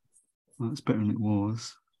that's better than it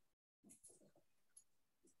was.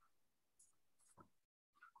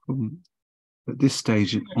 At this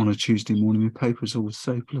stage on a Tuesday morning, my paper's always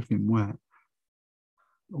so flipping wet,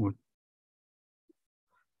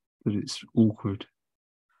 that it's awkward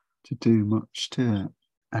to do much to it.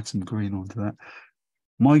 Add some green onto that.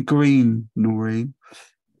 My green, Noreen,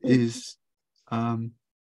 is I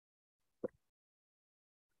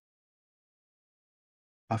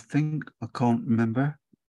think, I can't remember,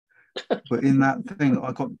 But in that thing,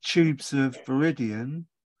 I got tubes of Veridian,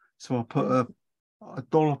 so I put a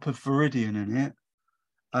dollop of Veridian in it,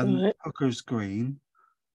 and Right. Hooker's green.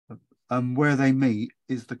 And where they meet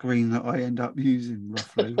is the green that I end up using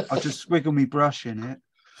roughly. I just wiggle my brush in it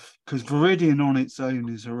because Veridian on its own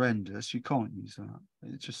is horrendous. You can't use that.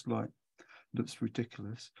 It just like looks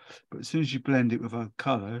ridiculous. But as soon as you blend it with other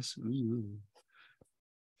colours,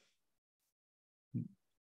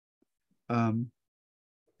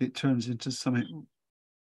 it turns into something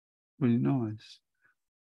really nice.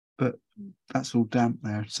 But that's all damp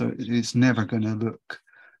there, so it's never going to look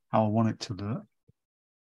how I want it to look.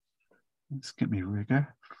 Let's get me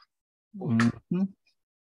rigger.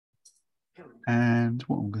 And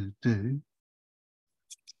what I'm going to do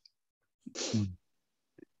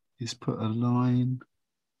is put a line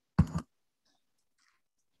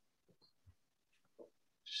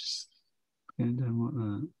just going down like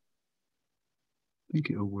that. I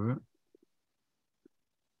think it'll work.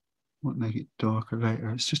 Might make it darker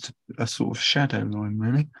later. It's just a sort of shadow line,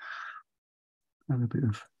 really. And a bit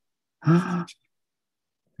of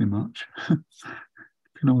too much. You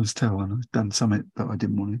can always tell when I've done something that I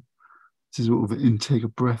didn't want to. This is sort of an intake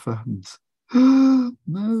of breath happens.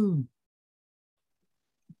 No.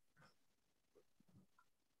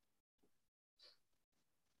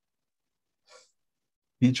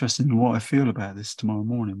 Be interesting in what I feel about this tomorrow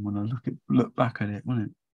morning when I look back at it, won't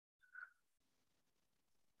it?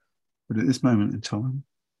 But at this moment in time,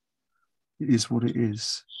 it is what it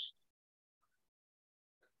is.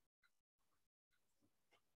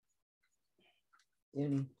 The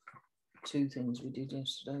only two things we did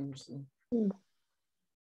yesterday was the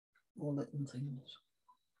wallet and things.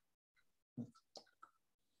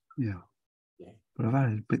 Yeah. But I've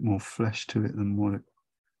added a bit more flesh to it than what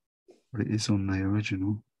it is on the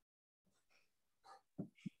original.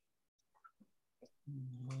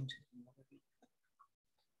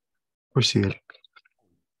 Appreciate it.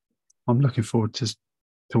 I'm looking forward to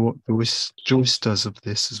what Joyce does of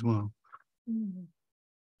this as well.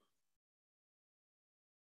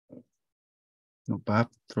 Not bad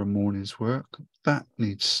for a morning's work. That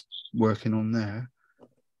needs working on there.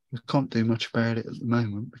 I can't do much about it at the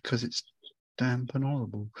moment because it's damp and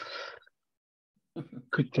horrible.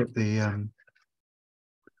 Could get the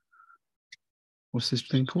what's this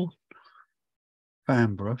thing called?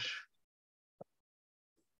 Fan brush.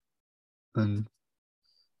 And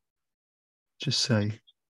just say,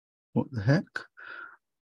 what the heck?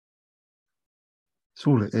 That's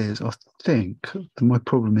all it is. I think my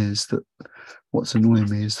problem is that what's annoying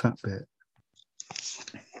me is that bit.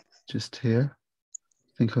 Just here.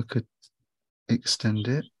 I think I could extend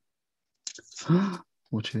it.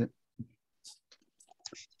 Watch it.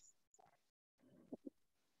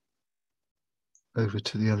 Over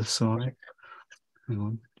to the other side. Hang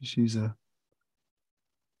on, just use a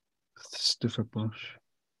stiffer brush.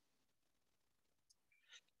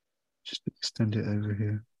 Just extend it over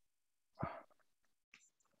here.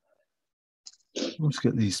 Let's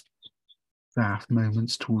get these daft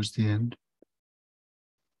moments towards the end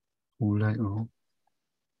or later on.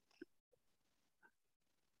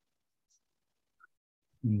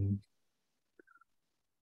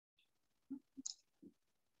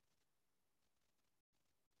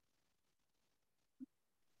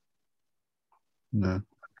 No,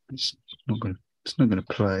 it's not going to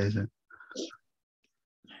play, is it?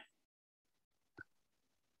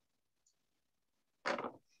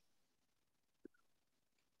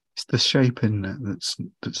 It's the shape in it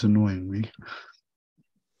that's annoying me.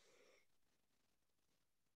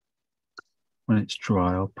 When it's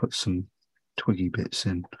dry, I'll put some twiggy bits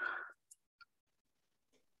in,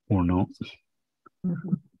 or not.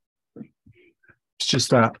 It's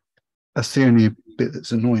just that's the only bit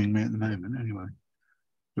that's annoying me at the moment. Anyway,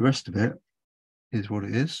 the rest of it is what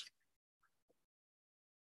it is.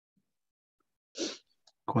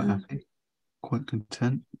 Quite happy, quite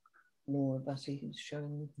content. More Batty who's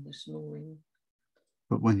showing the snoring.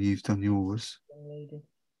 But when you've done yours, Lady.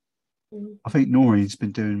 I think Noreen's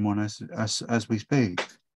been doing one as we speak.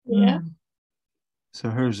 Yeah. So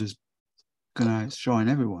hers is going to outshine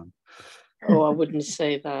everyone. Oh, I wouldn't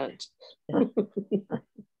say that.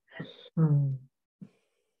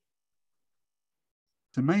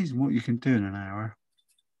 It's amazing what you can do in an hour.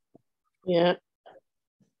 Yeah.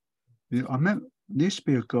 There used to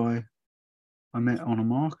be a guy I met on a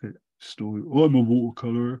market store. I'm a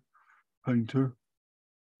watercolor painter.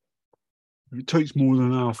 If it takes more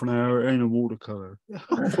than half an hour, it ain't a watercolor.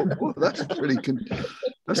 I thought, well, that's pretty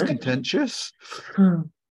that's contentious.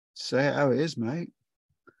 Say it how it is, mate.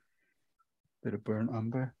 Bit of burnt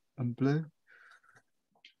umber and blue.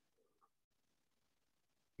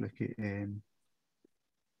 flick it in,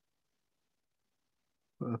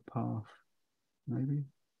 put a path, maybe.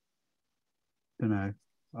 Don't know.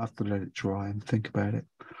 I have to let it dry and think about it.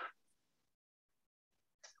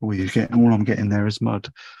 All I'm getting there is mud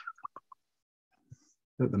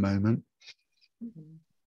at the moment. And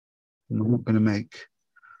I'm not going to make.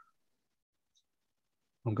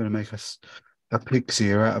 I'm going to make a pig's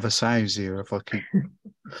ear out of a sow's ear if I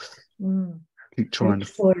keep trying to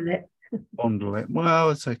spoil it. fondle it.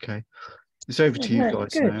 Well, it's okay. It's over to you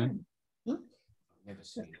guys now.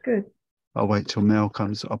 That's good. I'll wait till Mel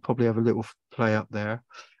comes. I'll probably have a little play up there.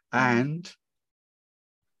 And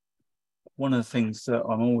one of the things that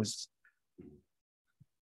I'm always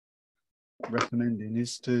recommending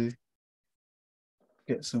is to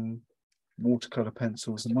get some watercolor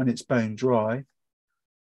pencils, and when it's bone dry,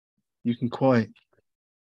 you can quite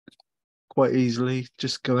easily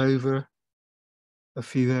just go over a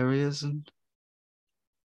few areas and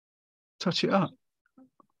touch it up.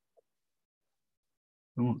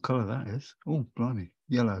 And what colour that is? Oh, blimey,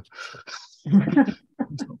 yellow.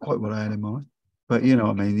 It's not quite what I had in mind, but you know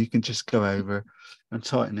what I mean. You can just go over and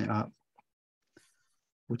tighten it up,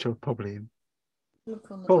 which I'll probably,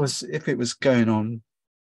 if it was going on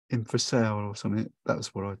in for sale or something,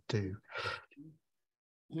 that's what I'd do.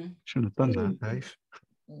 Shouldn't have done that, Dave.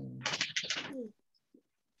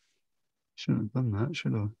 Shouldn't have done that,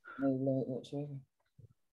 should I? No light whatsoever.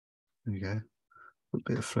 There you go. Put a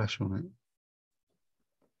bit of flesh on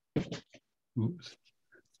it. Oops.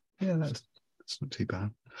 Yeah, that's not too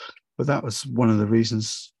bad. But that was one of the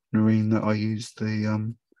reasons, Noreen, that I used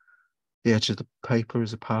the edge of the paper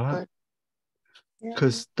as a palette.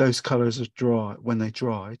 Because those colours are dry. When they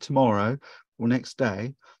dry, tomorrow or next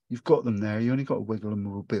day, you've got them there. You only got to wiggle them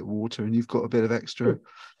with a bit of water, and you've got a bit of extra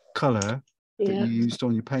colour that you used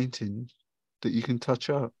on your painting that you can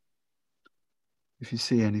touch up if you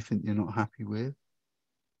see anything you're not happy with.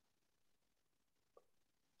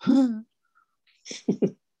 No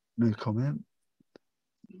comment.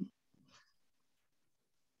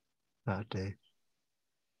 Bad day.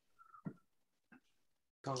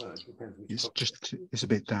 It's a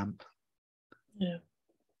bit damp. Yeah.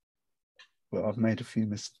 But I've made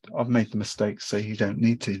the mistakes, so you don't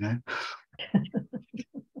need to now.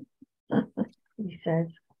 He says.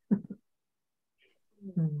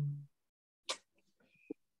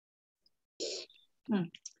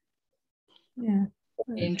 Yeah,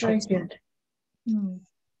 interesting.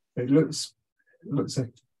 It looks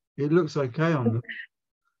okay on the.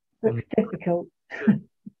 Looks difficult.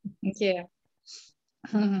 Yeah.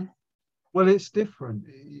 Well, it's different.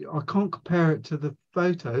 I can't compare it to the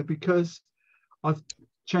photo because I've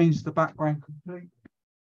changed the background completely.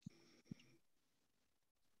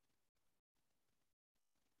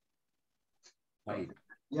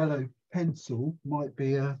 Yellow pencil might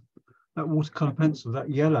be that watercolor pencil, that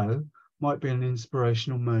yellow might be an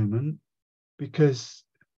inspirational moment, because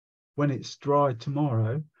when it's dried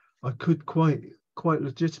tomorrow, I could quite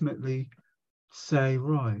legitimately say,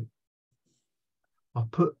 right,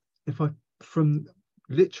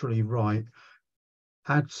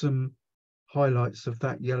 add some highlights of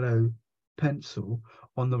that yellow pencil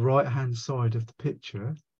on the right hand side of the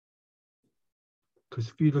picture, because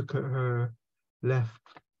if you look at her left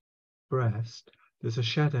breast, there's a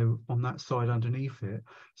shadow on that side underneath it.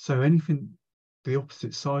 So anything the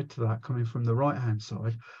opposite side to that coming from the right hand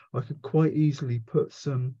side, I could quite easily put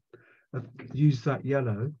use that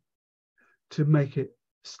yellow to make it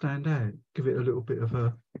stand out, give it a little bit of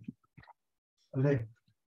a lift.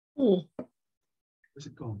 Where's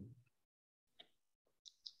it gone?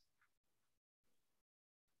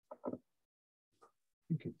 I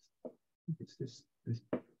think it's this.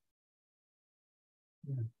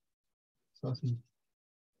 Yeah. So I think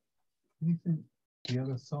anything the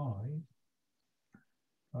other side,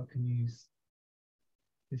 I can use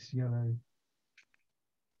this yellow.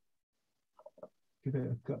 Give it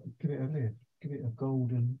a lift. Give it a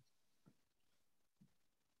golden.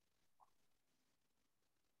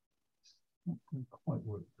 It's not going to quite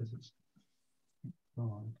work because it's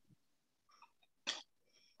dry.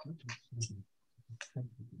 Maybe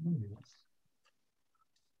that's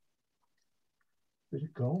a bit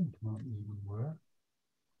of gold might even work.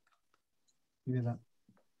 Yeah, that.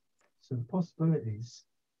 So the possibilities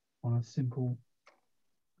on a simple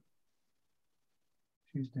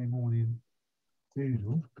Tuesday morning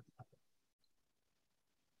doodle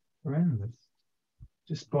are endless.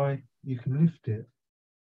 Just by, you can lift it.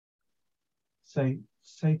 Say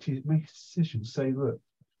to you, make a decision. Say, look,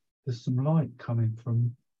 there's some light coming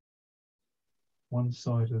from one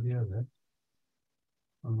side or the other.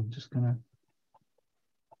 And I'm just going to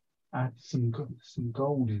add some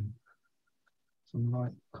gold in, some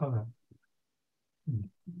light colour,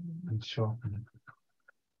 and sharpen it.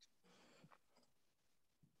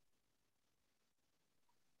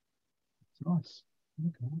 It's nice.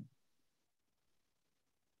 Okay.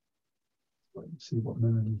 Let's see what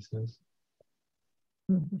Melanie says.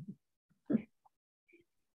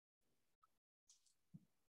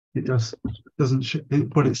 It just doesn't,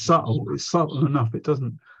 but it's subtle. It's subtle enough. It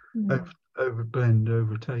doesn't overblend,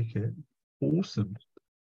 overtake it. Awesome.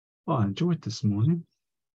 Oh, I enjoyed this morning.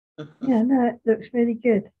 Yeah, no, it looks really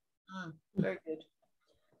good. Very good.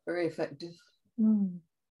 Very effective.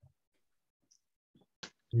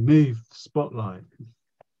 Remove spotlight.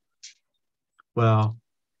 Well,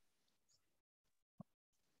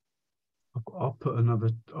 I'll put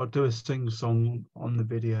another, I'll do a sing song on the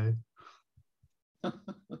video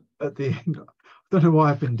at the end. I don't know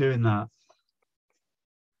why I've been doing that.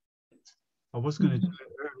 I was going to do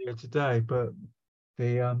it earlier today, but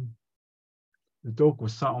the dog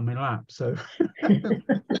was sat on my lap, so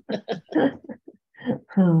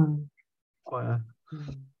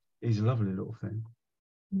he's a lovely little thing.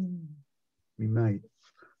 We mate.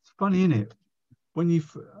 It's funny, isn't it? When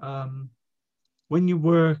you're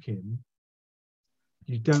working,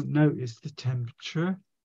 you don't notice the temperature.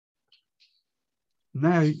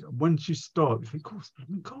 Now, once you start, you think, oh, it's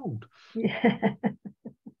blooming cold. Yeah.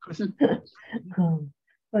 Well,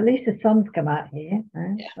 at least the sun's come out here,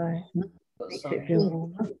 so makes it feel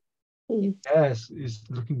warmer. Yes, it's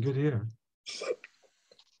looking good here.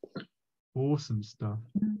 Awesome stuff.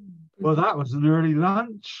 Well, that was an early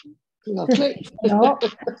lunch. Lovely. Not.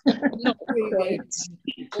 Not really.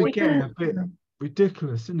 We're getting a bit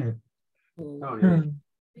ridiculous, isn't it? Oh, yeah.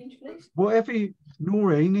 Whatever you,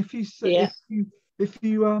 Noreen, if you say, Yeah. if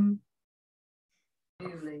you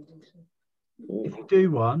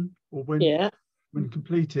do one, or when Yeah. when you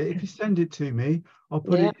complete it, if you send it to me, I'll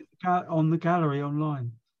put it on the gallery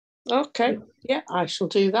online. Okay. Yeah, I shall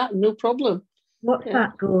do that. No problem. What's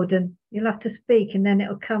that, Gordon? You'll have to speak and then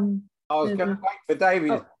it'll come. I was going to wait for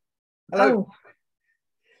David. Oh. Hello. Oh.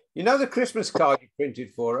 You know the Christmas card you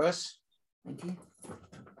printed for us? Thank you.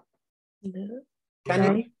 No.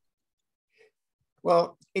 Can you?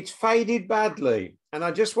 Well, it's faded badly, and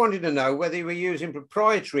I just wanted to know whether you were using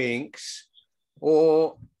proprietary inks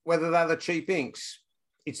or whether they're the cheap inks.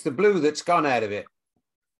 It's the blue that's gone out of it.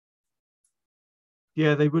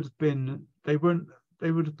 Yeah, they would have been. They weren't.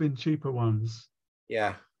 They would have been cheaper ones.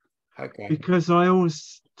 Yeah. Okay. Because I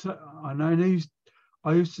always, I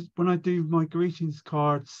used to, when I do my greetings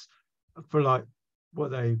cards for like what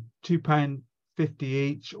they £2.50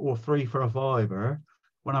 each or 3 for a £5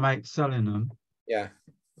 when I'm out selling them. Yeah.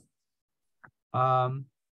 I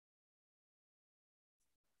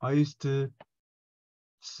used to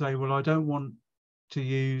say, well, I don't want to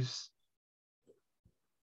use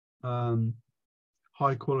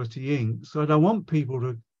high quality ink, so I don't want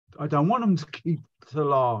them to keep to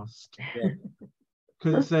last,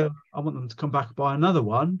 because I want them to come back and buy another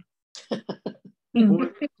one.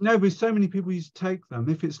 No, but so many people used to take them.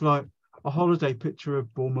 If it's like a holiday picture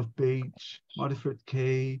of Bournemouth Beach, Middleford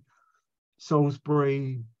Quay,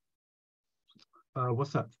 Salisbury,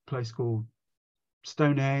 what's that place called?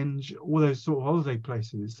 Stonehenge, all those sort of holiday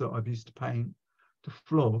places that I've used to paint to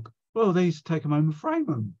flog. Well, they used to take them home and frame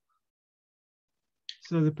them.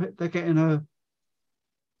 So they're getting a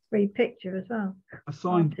Free picture as well. A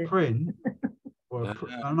signed print.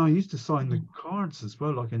 And I used to sign the cards as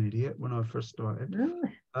well, like an idiot, when I first started.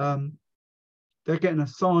 They're getting a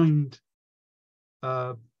signed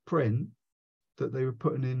print that they were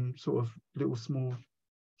putting in sort of little small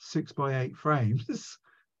 6x8 frames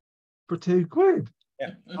for £2. Yeah.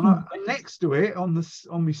 And next to it on my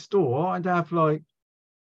store, I'd have like,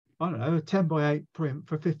 I don't know, a 10x8 print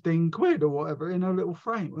for £15 or whatever in a little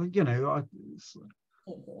frame. You know, I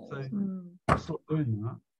stopped doing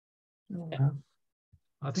that.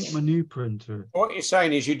 I think my new printer. What you're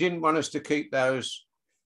saying is you didn't want us to keep those.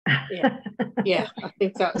 Yeah, I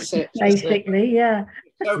think that's it. Basically, yeah.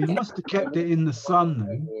 Well, you must have kept it in the sun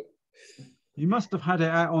then. You must have had it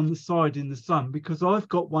out on the side in the sun, because I've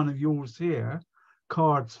got one of yours here,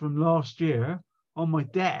 cards from last year, on my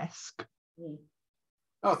desk.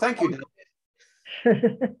 Oh, thank you,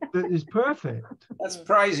 David. That is perfect. That's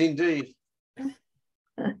praise indeed.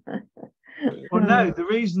 Well, no, the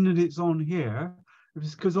reason that it's on here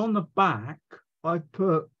is because on the back I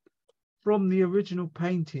put from the original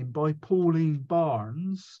painting by Pauline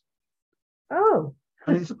Barnes. Oh.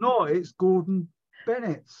 And it's not, it's Gordon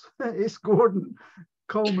Bennett's. It's Gordon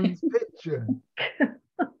Coleman's picture.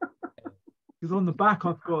 Because on the back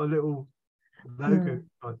I've got a little logo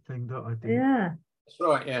type thing that I did. Yeah. That's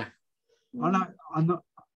right, yeah. I'm not.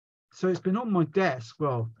 So it's been on my desk,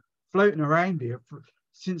 well, floating around here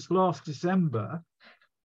since last December.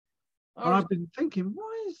 And I've been thinking,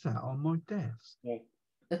 why is that on my desk? Yeah.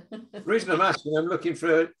 The reason I'm asking,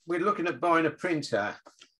 we're looking at buying a printer.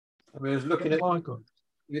 And we was looking at an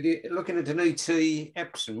ET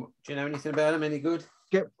Epson. Do you know anything about them? Any good?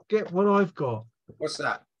 Get what I've got. What's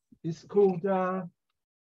that? It's called ET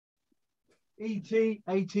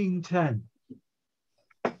 1810.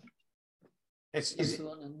 Is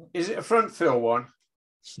it a front fill one?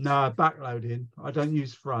 No, backloading. I don't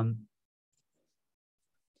use front.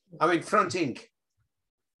 I mean front ink.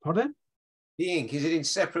 Pardon? The ink, is it in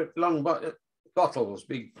separate long bottles,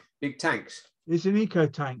 big tanks? It's an eco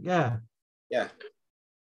tank, yeah. Yeah.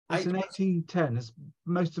 It's an 1810. It's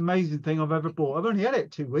the most amazing thing I've ever bought. I've only had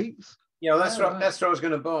it 2 weeks. Yeah, well, that's right. That's what I was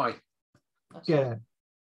going to buy. Yeah.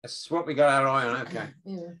 That's what we got our eye on. Okay.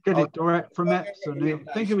 Yeah. Get it direct from Epson.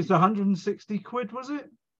 I think it was 160 quid, was it?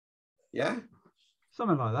 Yeah.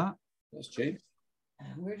 Something like that. That's cheap.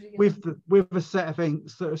 Where did you get With a set of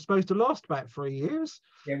inks that are supposed to last about 3 years.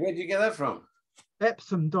 Yeah, where did you get that from?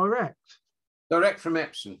 Epson direct. Direct from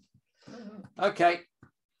Epson. Okay.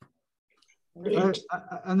 And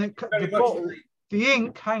the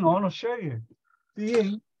ink, hang on, I'll show you.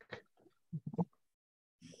 The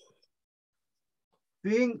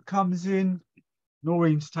ink comes in.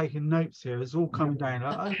 Noreen's taking notes here. It's all coming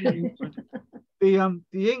down. The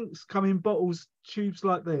inks come in bottles, tubes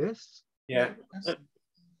like this. Yeah.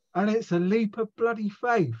 And it's a leap of bloody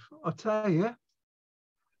faith, I tell you.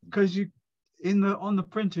 Because on the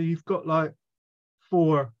printer you've got like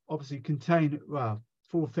 4 obviously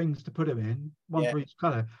four things to put them in, one for each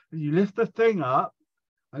color. And you lift the thing up,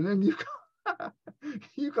 and then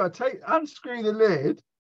you've got to unscrew the lid.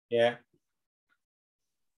 Yeah.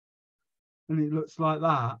 And it looks like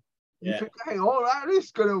that. Yeah. You think, hey, all right, this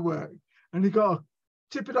is gonna work. And you got to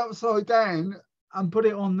tip it upside down and put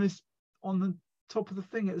it on the top of the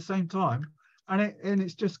thing at the same time. And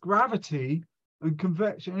it's just gravity and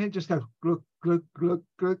convection. And it just goes glug, glug, glug,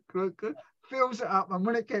 glug, glug, glug, fills it up. And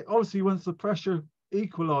when it gets, obviously once the pressure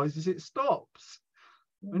equalizes, it stops.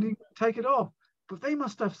 And you take it off. But they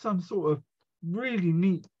must have some sort of really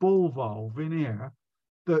neat ball valve in here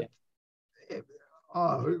that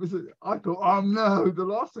I thought, oh no, the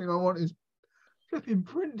last thing I want is flipping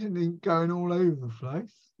printing ink going all over the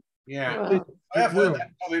place. Yeah. I have heard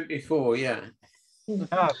that comment before, yeah.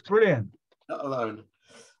 Brilliant. Not alone.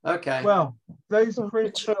 Okay. Well, those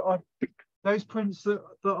prints that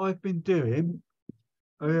I've been doing,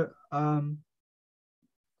 I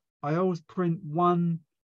always print one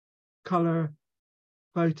color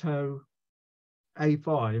photo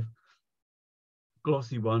A5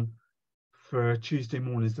 glossy one for Tuesday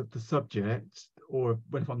mornings of the subject, or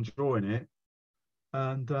when I'm drawing it,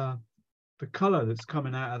 and the color that's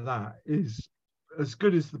coming out of that is as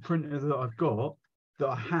good as the printer that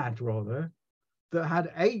I had that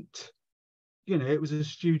had 8, it was a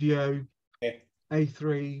Studio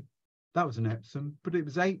A3, that was an Epson, but it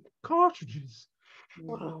was 8 cartridges.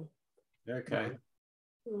 Wow. Okay.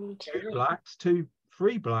 2 blacks,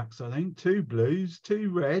 3 blacks, I think, 2 blues, 2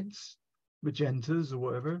 reds, magentas or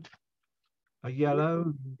whatever, a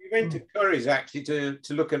yellow. We went to Curry's actually to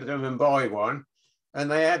look at them and buy one, and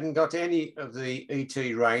they hadn't got any of the ET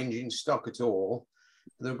range in stock at all.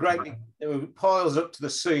 There were piles up to the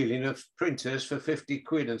ceiling of printers for 50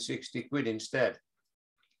 quid and 60 quid instead.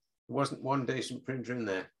 There wasn't one decent printer in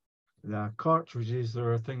there. Yeah, cartridges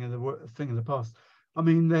are a thing of the past. I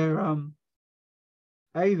mean, they're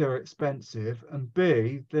A, they're expensive, and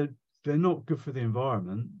B, they're not good for the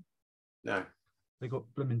environment. No. They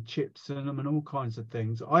got blooming chips in them and all kinds of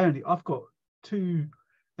things. I've got 2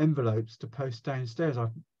 envelopes to post downstairs.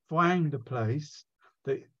 I've found a place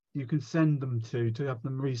that you can send them to have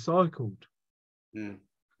them recycled. It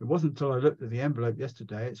wasn't until I looked at the envelope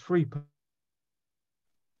yesterday. It's free.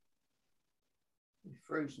 You're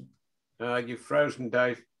frozen. You've frozen,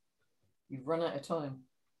 Dave. You've run out of time.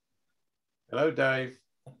 Hello, Dave.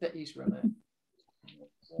 I bet he's run out.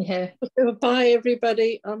 Yeah. Bye,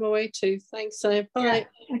 everybody. I'm away too. Thanks, Dave. Bye.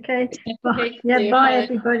 Okay. Bye. Yeah, Bye, bye.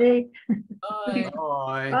 everybody. Bye.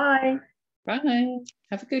 Bye. Bye. Bye.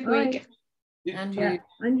 Have a good Bye. week. And Yeah, you.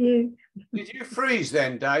 and you. Did you freeze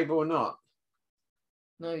then, Dave, or not?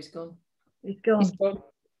 No, he's gone. He's gone. It's gone.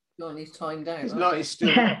 Gone. He's timed out. He's right? not. He's still,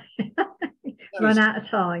 Yeah. Run out of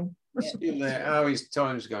time. still there. Oh, his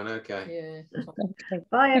time's gone. Okay. Yeah. Okay.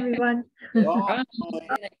 Bye, everyone. Bye.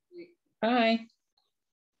 Next week. Bye.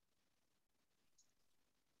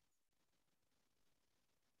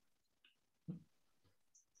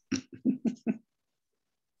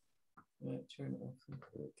 Right, turn it off.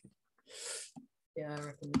 Okay. Yeah, I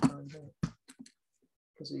reckon you find out.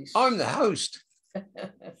 Because he's. I'm the host. There's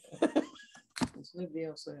nobody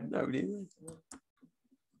else there. Nobody.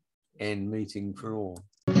 End meeting for all.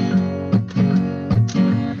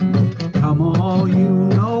 Come all you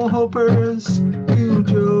no-hopers, you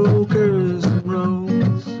jokers and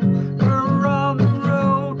rogues. We're on the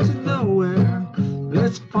road to nowhere.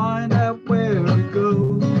 Let's find out where it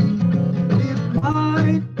goes. It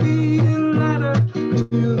might be a ladder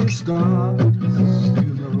to the stars,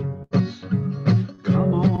 who knows?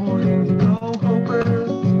 Come all you no-hopers,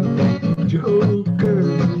 jokers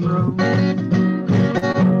and rogues.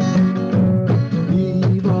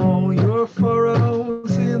 Leave all your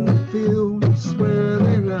furrows in the fields where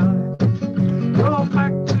they lie. Your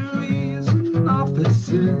factories and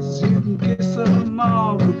offices, you can kiss them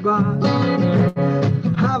all goodbye.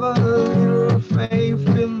 Have a little faith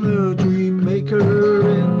in the dream maker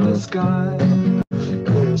in the sky.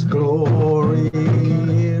 There's glory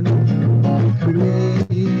in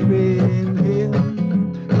believing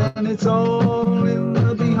him, and it's all in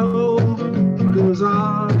the beholder's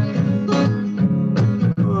eye.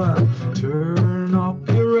 Turn off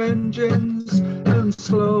your engines and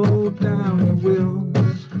slow down your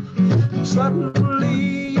wheels.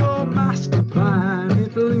 Suddenly your master plan,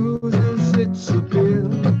 it loses its appeal.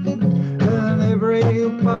 And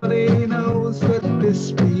everybody knows that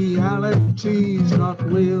this reality's not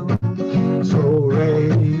real. So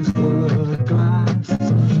raise the glass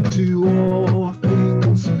to all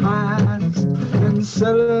things past and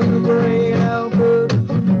celebrate how good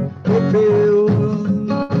it feels.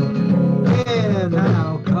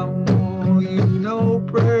 Now come all you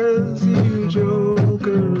no-prayers, you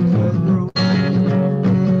jokers and rogues.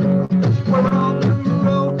 We're on the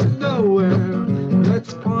road to nowhere.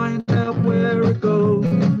 Let's find out where it goes.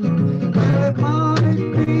 Well, it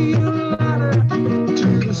might be a ladder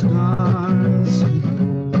to the stars.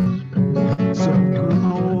 So come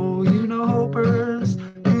all you no-hopers,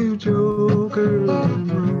 you jokers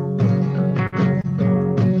and rogues.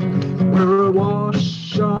 We're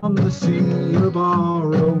awash on the sea of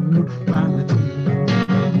our own vanity.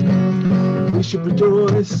 We should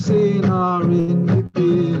rejoice in our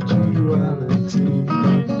individuality.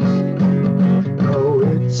 Oh,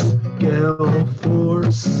 it's gale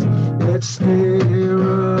force, let's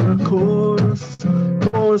steer a course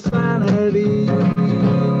for sanity.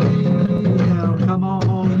 Now come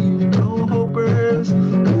on, you no-hopers,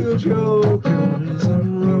 you jokers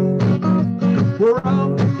and rogues. We're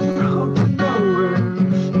on the road to nowhere.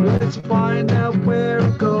 Let's find out where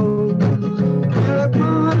it goes. Well, it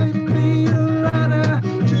might be a ladder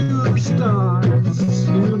to the stars,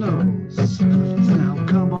 who knows? Now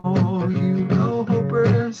come on, you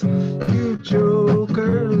no-hopers, you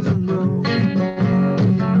jokers and rogues.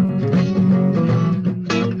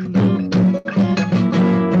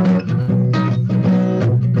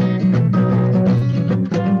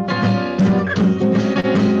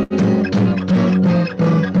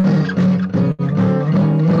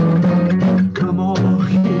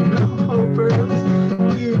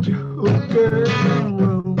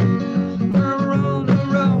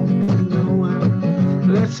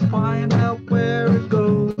 Let's find out where it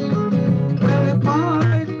goes. Well, it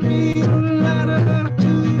might be a ladder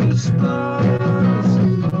to the stars,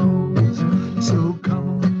 who knows? So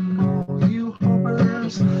come on, all you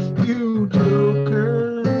hopers, you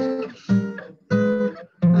jokers,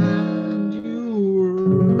 and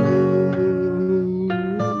you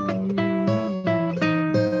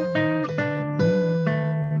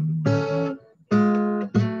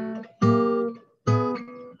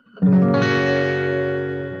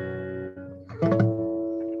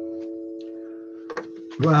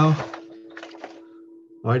well,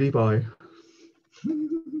 Heidi bye.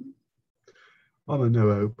 I'm a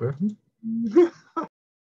no-hoper.